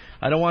yet.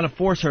 I don't want to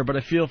force her, but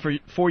I feel for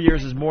 4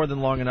 years is more than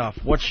long enough.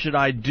 What should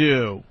I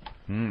do?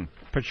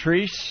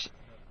 Patrice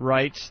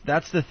writes,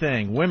 that's the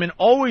thing. Women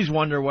always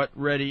wonder what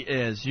ready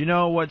is. You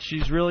know what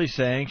she's really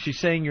saying? She's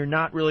saying you're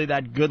not really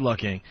that good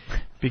looking.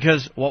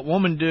 Because what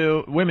women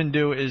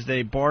do is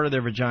they barter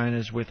their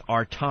vaginas with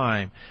our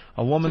time.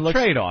 A woman looks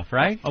trade-off,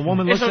 right? A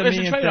woman looks at me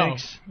and trade-off.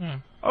 thinks,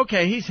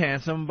 okay, he's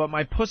handsome, but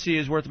my pussy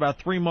is worth about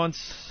 3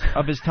 months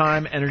of his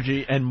time,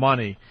 energy, and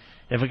money.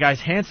 If a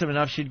guy's handsome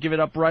enough, she'd give it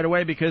up right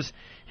away because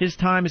his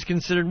time is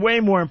considered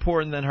way more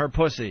important than her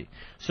pussy.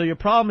 So your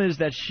problem is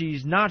that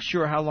she's not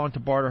sure how long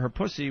to barter her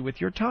pussy with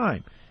your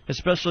time,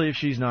 especially if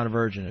she's not a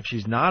virgin. If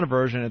she's not a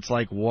virgin, it's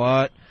like,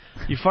 what?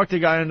 You fucked a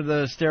guy under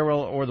the stairwell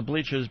or the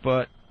bleachers,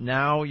 but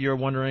now you're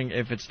wondering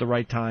if it's the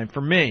right time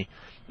for me.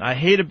 I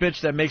hate a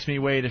bitch that makes me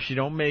wait if she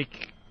don't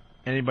make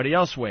anybody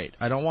else wait.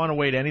 I don't want to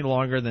wait any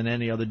longer than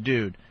any other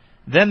dude.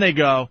 Then they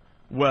go,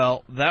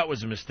 well, that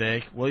was a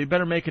mistake. Well, you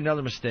better make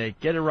another mistake.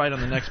 Get it right on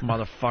the next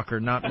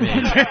motherfucker, not me.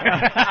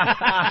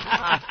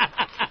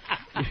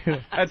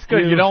 That's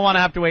good. You don't want to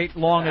have to wait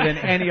longer than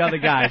any other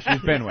guy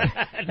she's been with.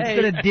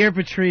 Instead of Dear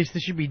Patrice,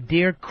 this should be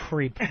Dear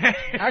Creep.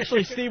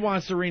 Actually, Steve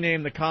wants to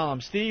rename the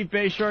column. Steve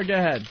Bayshore, go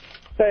ahead.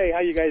 Hey, how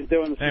you guys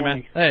doing this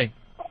morning? Hey.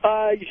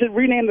 You should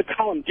rename the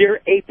column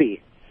Dear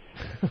Apey.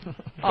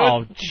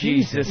 Oh,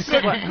 Jesus.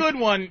 Good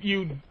one,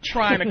 you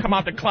trying to come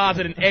out the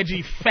closet an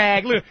edgy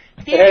fag. Look,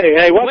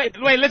 Hey, what?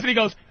 Wait, listen, he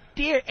goes,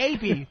 Dear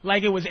Apey,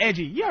 like it was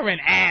edgy. You're an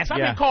ass. I've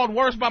been called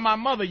worse by my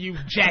mother, you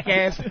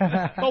jackass.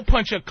 Go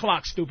punch your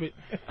clock, stupid.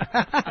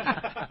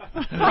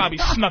 Probably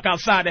snuck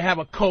outside to have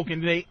a Coke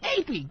and say,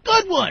 Apey,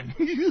 good one.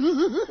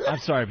 I'm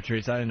sorry,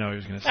 Patrice. I didn't know he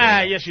was going to say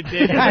that. Yes, you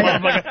did.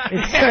 Motherfucker.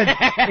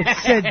 It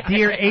said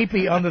Dear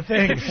Apey on the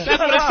thing. That's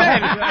what it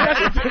said.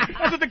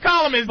 That's what the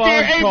column is,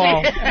 Dear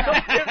Apey.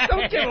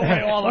 Don't give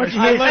away all our shit.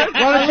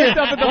 I looked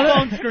up at the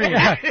phone screen.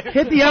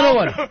 Hit the other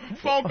one.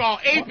 Phone call,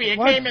 Apey. It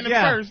came in the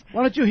first.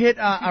 Why don't you hit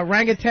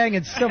orangutan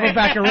and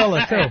silverback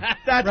gorilla, too?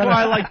 That's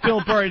why I like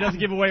Bill Burr. He doesn't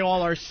give away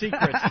all our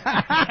secrets.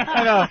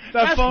 I know.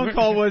 That phone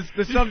call was,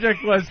 the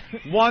subject was,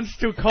 wants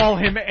to call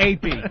him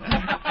Apey.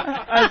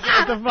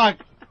 What the fuck?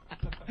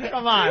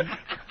 Come on.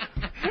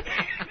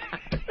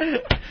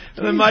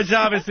 And then my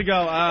job is to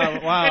go,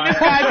 wow. And this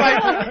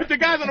guy's like, the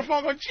guy's on the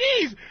phone going,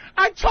 "Jeez,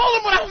 I told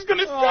him what I was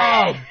gonna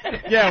say."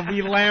 Yeah,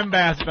 we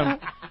lambast him.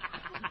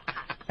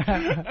 Oh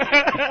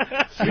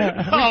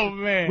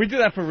man, We do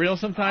that for real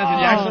sometimes.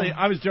 And actually,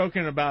 I was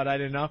joking about it, I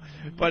didn't know.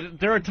 But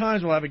there are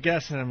times we'll have a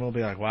guest and we'll be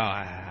like,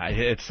 wow,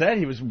 it said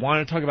he was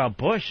wanting to talk about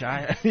Bush.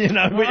 I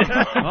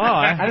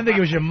didn't think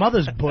it was your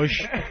mother's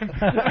Bush.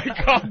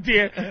 Oh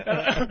dear.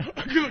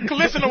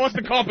 Listener wants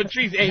to call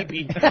Patrice AP.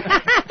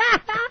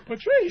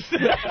 Patrice.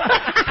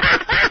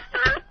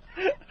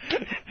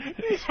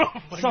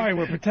 Sorry,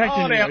 we're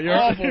protecting Oh, they're you. You're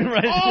awful,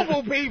 right.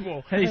 awful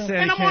people. Hey, Sandy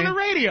and I'm on Kane. the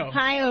radio.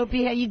 Hi,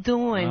 Opie. How you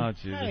doing? Oh,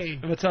 Jesus. Hey.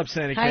 What's up,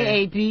 Sandy Hi,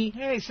 Kane? AP.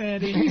 Hey,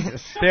 Sandy.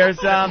 There's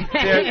Jesus.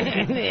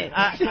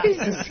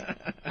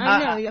 I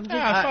know. I'm just,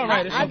 it's all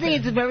right. It's I okay. think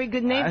it's a very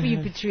good name for you,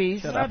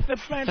 Patrice. That's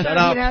fantastic.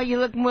 You know, you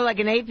look more like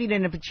an AP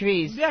than a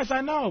Patrice. Yes,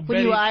 I know. Were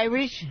you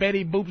Irish?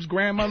 Betty Boop's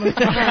grandmother.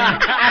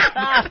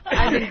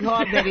 I've been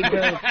called Betty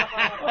Boop.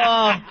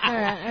 All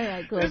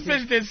right, cool. This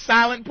bitch did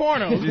silent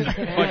porno.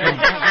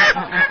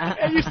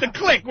 It used to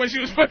click when she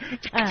was.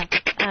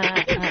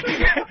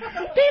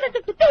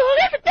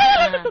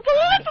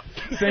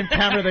 Same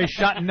camera they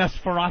shot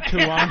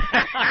Nosferatu on.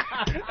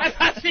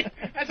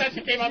 That's how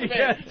she came up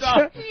there.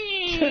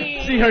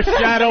 See her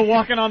shadow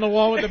walking on the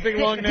wall with the big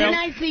long nails. Didn't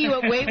I see you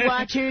at Weight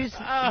Watchers?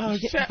 Oh,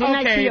 shit. Didn't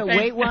I see you at Okay,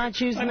 Weight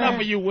Watchers? Enough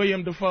man? of you,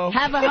 William Dafoe.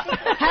 Have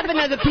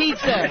another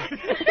pizza.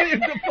 William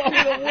Dafoe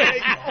with a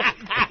wig.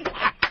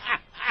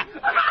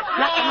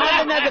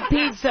 Have another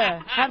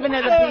pizza. Have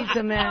another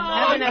pizza, man.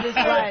 Have another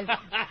slice.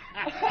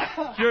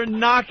 You're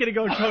not going to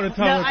go toe-to-toe with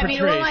I mean,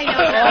 all Patrice. I know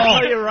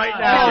I'll tell you right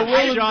now.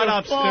 Shut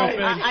up,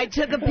 stupid. I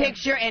took a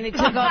picture and it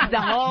took off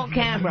the whole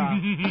camera.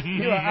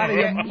 You are out of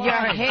your mind.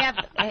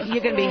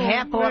 You're going to be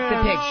half off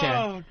the picture.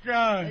 Oh,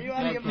 God. Are you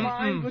out of your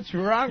mind? What's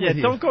wrong Yeah, with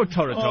you? don't go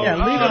toe-to-toe. Yeah,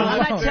 leave it I'm alone.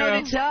 not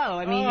toe to toe.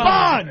 I mean,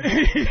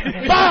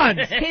 Bond!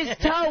 his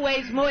toe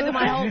weighs more than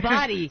my whole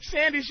body.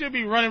 Sandy should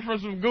be running for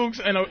some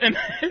gooks, and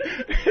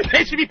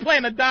they should be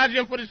playing a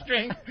Dodger for the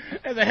string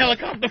as a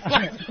helicopter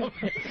flies over.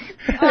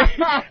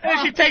 And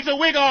she takes her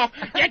wig off.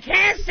 You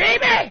can't see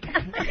me!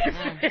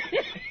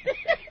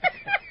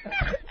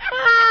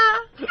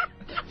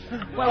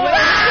 Well,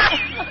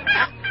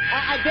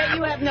 I bet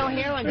you have no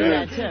hair under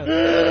that, too.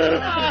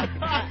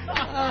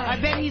 I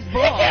bet he's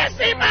bald. You can't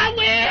see my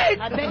wig!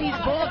 I bet he's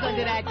bald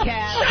under that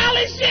cap.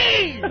 Charlie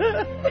Sheen! I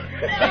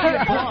bet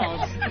you're bald.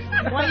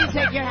 Why don't you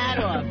take your hat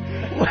off? I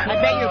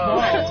bet you're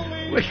bald.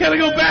 We gotta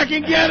go back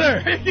and get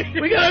her!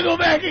 We gotta go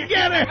back and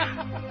get her!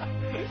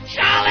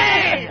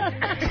 Charlie!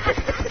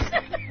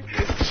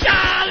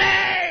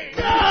 Charlie!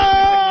 No!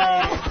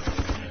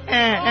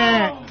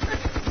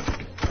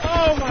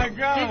 Oh, my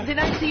God. Did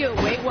I see you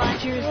at Weight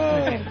Watchers?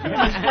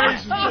 Goodness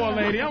gracious, poor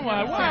lady. I'm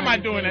like, why am I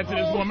doing that to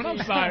this woman? I'm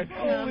sorry.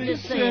 I'm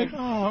just saying.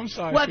 Oh, I'm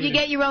sorry. Well, if you sweetie.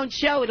 get your own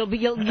show,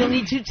 you'll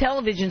need 2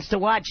 televisions to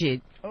watch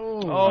it.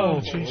 Oh,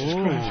 Jesus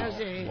Christ.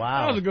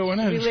 That was a good one.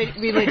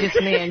 Religious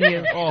man,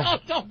 you. Oh,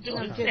 don't do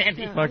it,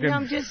 Sandy.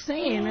 I'm just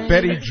saying.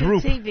 Betty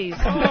Droop. TVs.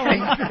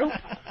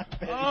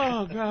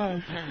 Oh,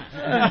 God.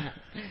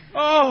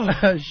 Oh,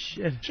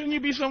 shit. shouldn't you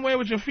be somewhere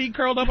with your feet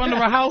curled up under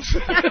a house?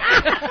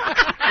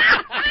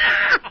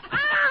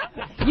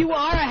 You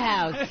are a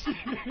house.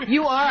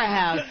 You are a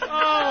house.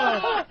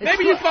 Oh,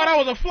 maybe you thought I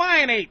was a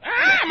flying ape.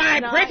 Am I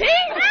pretty?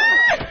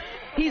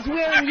 He's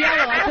wearing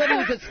yellow. I thought he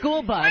was a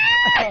school bus.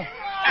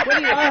 What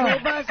are you, a school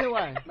bus or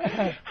what?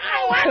 I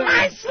want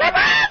my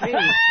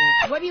slippers!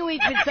 What do you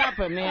eat for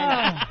supper,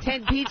 man?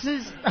 10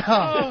 pizzas?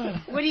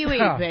 What do you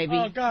eat, baby?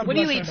 Oh, God What do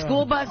you bless eat, her.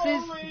 school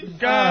buses?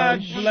 God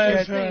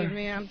bless Hey, her.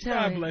 man, I'm God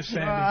telling you. bless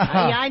Sandy.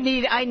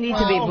 I need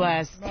to be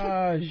blessed.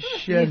 Oh,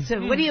 shit. So,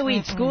 what do you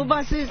eat, school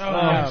buses?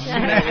 Oh,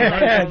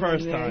 man.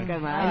 First time.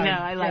 Come on. I know,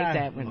 I like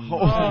that one.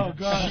 Oh,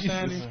 God,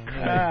 Sandy.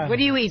 What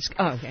do you eat?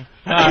 Oh, okay.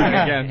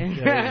 Again.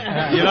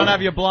 You don't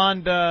have your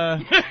blonde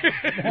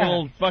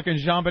little fucking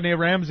Jean-Benet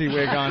Ramsey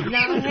wig on.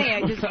 No, hey,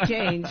 I just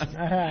changed.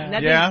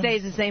 Nothing Yeah?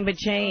 stays the same but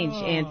change,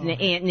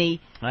 Anthony.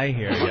 I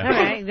hear you. All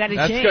right, got to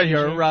That's change. good.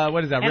 You're,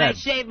 what is that, And I red?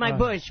 shaved my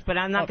bush, but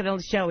I'm not going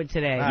to show it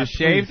today. You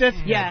shaved it?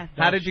 Yeah.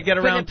 How did you get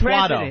For around the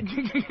Twato?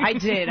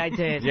 president. I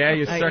did. Yeah,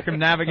 you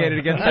circumnavigated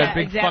against that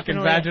big fucking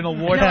definitely. vaginal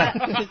wart.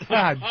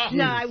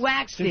 No, I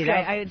waxed it.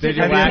 I Did took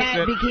you a wax cat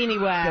it? bikini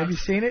wax. Have you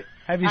seen it?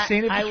 Have you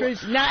seen it,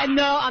 Patrice?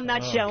 No, I'm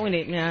not showing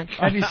it, man.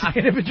 Have you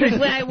seen it, Patrice?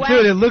 When I waxed,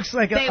 Dude, it looks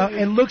like they-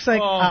 an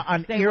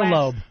they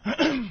earlobe.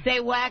 They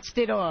waxed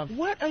it off.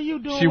 What are you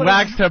doing? She with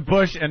waxed her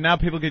bush, and now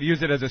people could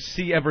use it as a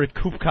C. Everett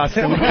Koop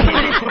costume.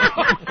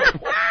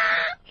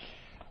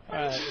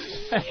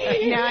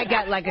 Now I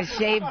got like a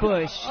shaved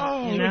bush.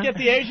 Did we get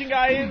the Asian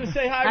guy in to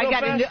say hi I real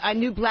got fast? a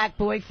new black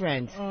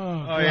boyfriend.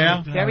 Oh,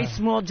 yeah? Very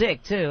small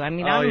dick, too. I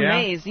mean, Oh, I'm yeah?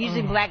 amazed.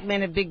 Usually black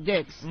men have big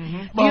dicks. Do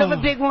you have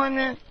a big one,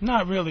 man?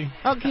 Not really.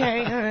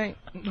 Okay, all right.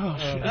 Oh,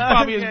 shit. It's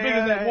probably as big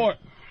as that wart.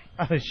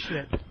 Oh,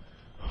 shit.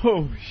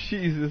 Oh,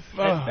 Jesus.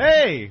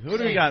 Hey, who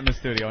do we got in the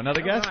studio?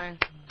 Another guest?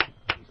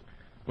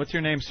 What's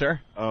your name,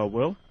 sir?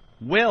 Will.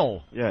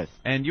 Will. Yes.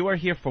 And you are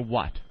here for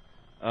what?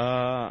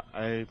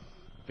 I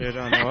bid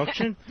on the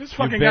auction. This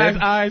fucking guy's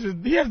eyes,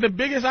 he has the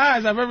biggest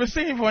eyes I've ever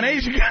seen for an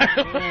Asian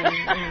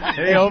guy.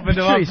 He opened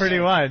them up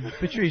pretty wide.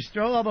 Patrice,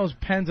 throw all those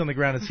pens on the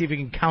ground and see if you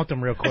can count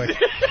them real quick.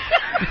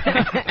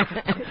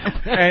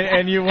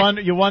 and you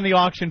won the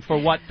auction for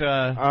what?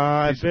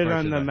 I bid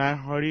on the Matt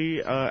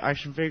Hardy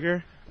action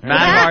figure.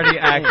 Matt Hardy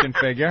action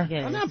figure.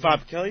 I'm not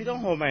Bob Kelly.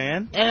 Don't hold my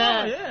hand.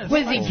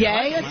 Was he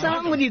gay or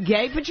something? Were you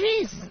gay,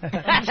 Patrice?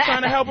 I'm just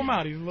trying to help him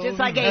out. He's a little Just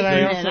like And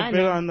Asian I men. also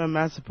bid on the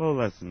Master Pole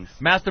lessons.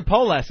 Master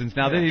pole lessons.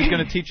 Now then he's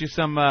going to teach you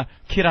some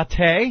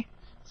karate,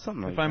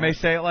 Something like if that. I may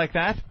say it like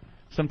that.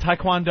 Some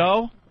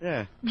taekwondo.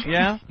 Yeah.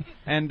 Yeah.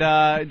 And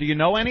do you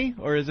know any,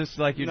 or is this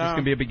like you're just No.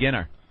 going to be a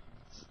beginner?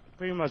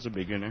 Pretty much a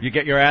beginner. You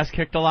get your ass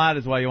kicked a lot,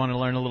 is why you want to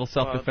learn a little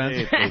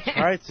self-defense? Well, they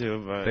try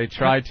to, but... They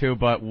try to,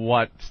 but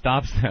what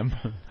stops them?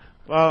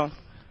 Well,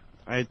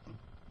 I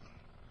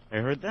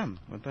heard them.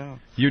 What the hell?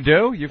 You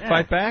do? You Yeah.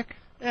 fight back?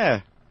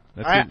 Yeah.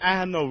 That's I it.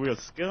 have no real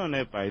skill in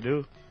it, but I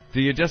do.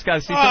 Do you just got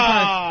to see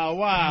sometimes? Oh,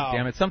 wow.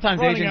 Damn it! Sometimes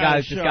Running Asian out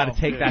of guys just got to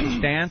show. take that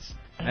stance,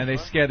 and they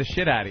scare the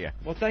shit out of you.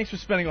 Well, thanks for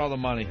spending all the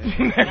money.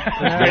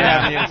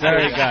 Yeah,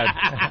 very good.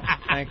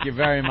 Thank you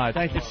very much.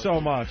 Thank you so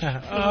much.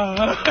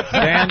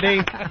 Sandy,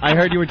 I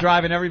heard you were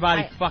driving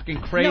everybody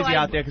fucking crazy No,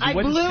 out there because I you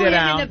wouldn't blew sit him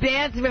down. in the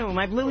bathroom.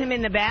 I blew him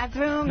in the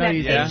bathroom. No, that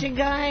you didn't. Asian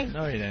guy.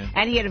 No, you didn't.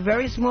 And he had a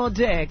very small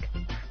dick.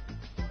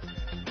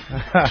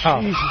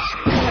 Jesus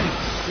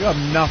Christ. You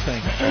have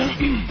nothing.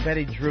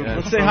 Betty Droop.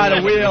 Let's say hi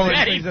to Wheel.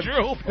 Betty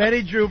Droop.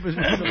 Betty Droop is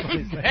one of the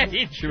funniest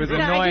things. She was No, I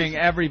annoying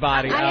just-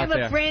 everybody I out have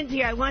there. a friend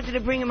here. I wanted to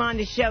bring him on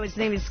the show. His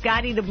name is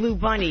Scotty the Blue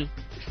Bunny.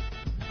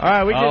 All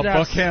right, we Oh, did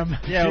book him.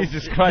 Yeah,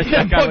 Jesus Christ,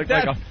 that guy book looks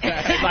like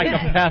a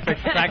psychopathic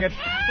faggot.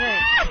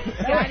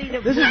 Scotty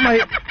the This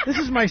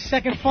Blue is my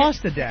second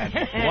foster dad.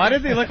 Why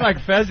does he look like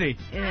Fezzy?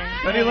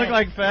 Doesn't he look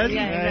like Fez?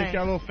 Yeah, he's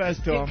got a little fez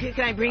to him.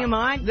 Can I bring him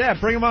on? Yeah,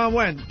 bring him on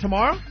when?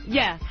 Tomorrow?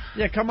 Yeah.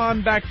 Yeah, come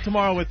on back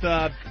tomorrow with,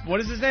 what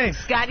is his name?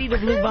 Scotty the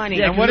Blue Bunny.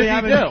 Yeah, And what does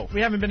he do?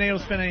 We haven't been able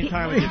to spend any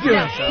time with What you.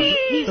 are you doing?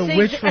 He The sings,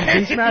 witch from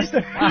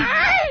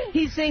Beastmaster?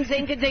 he sings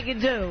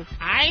Inka-Dinka-Doo.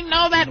 I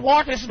know that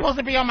water is supposed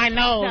to be on my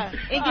nose. No,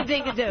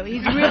 Inka-Dinka-Doo.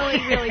 He's really,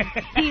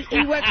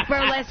 he works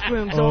burlesque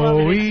rooms all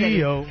over the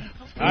city. All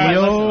right,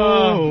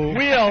 let's,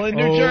 Wheel in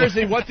New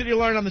Jersey, what did you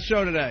learn on the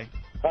show today?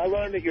 I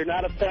learned that you're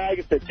not a fag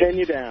if they pin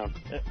you down.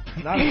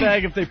 Not a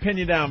fag if they pin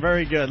you down.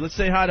 Very good. Let's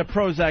say hi to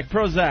Prozac.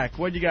 Prozac,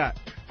 what you got?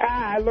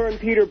 I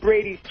learned Peter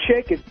Brady's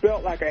chick is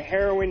built like a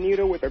heroin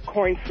needle with a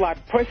coin slot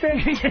pussy.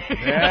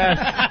 Yes.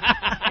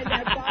 And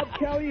that Bob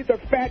Kelly is a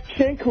fat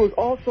chink who's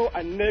also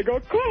a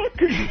nigger cook.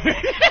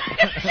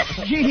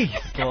 Jeez.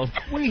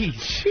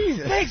 Please.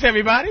 Jesus. Thanks,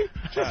 everybody.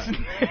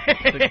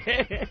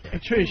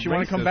 Patrice, you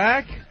want to come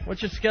back?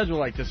 What's your schedule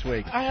like this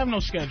week? I have no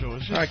schedule.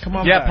 It's just, All right, come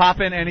on Yeah, back. pop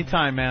in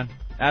anytime, man.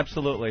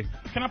 Absolutely.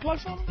 Can I plug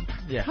something?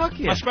 Yeah. Fuck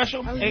My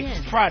special?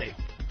 It's Friday.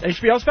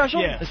 HBO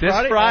special? Yeah. This This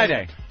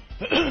Friday.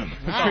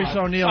 Patrice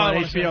O'Neal on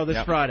HBO this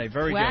Yep. Friday.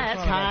 Very Wow, good.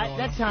 that's hot.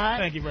 That's hot.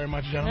 Thank you very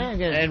much, gentlemen.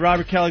 Very good. And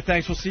Robert Kelly,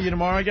 thanks. We'll see you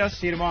tomorrow, I guess.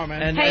 See you tomorrow,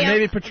 man. And, Hey, and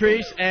maybe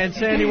Patrice and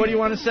Sandy, what do you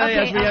want to say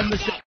Okay, as we end the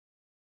show?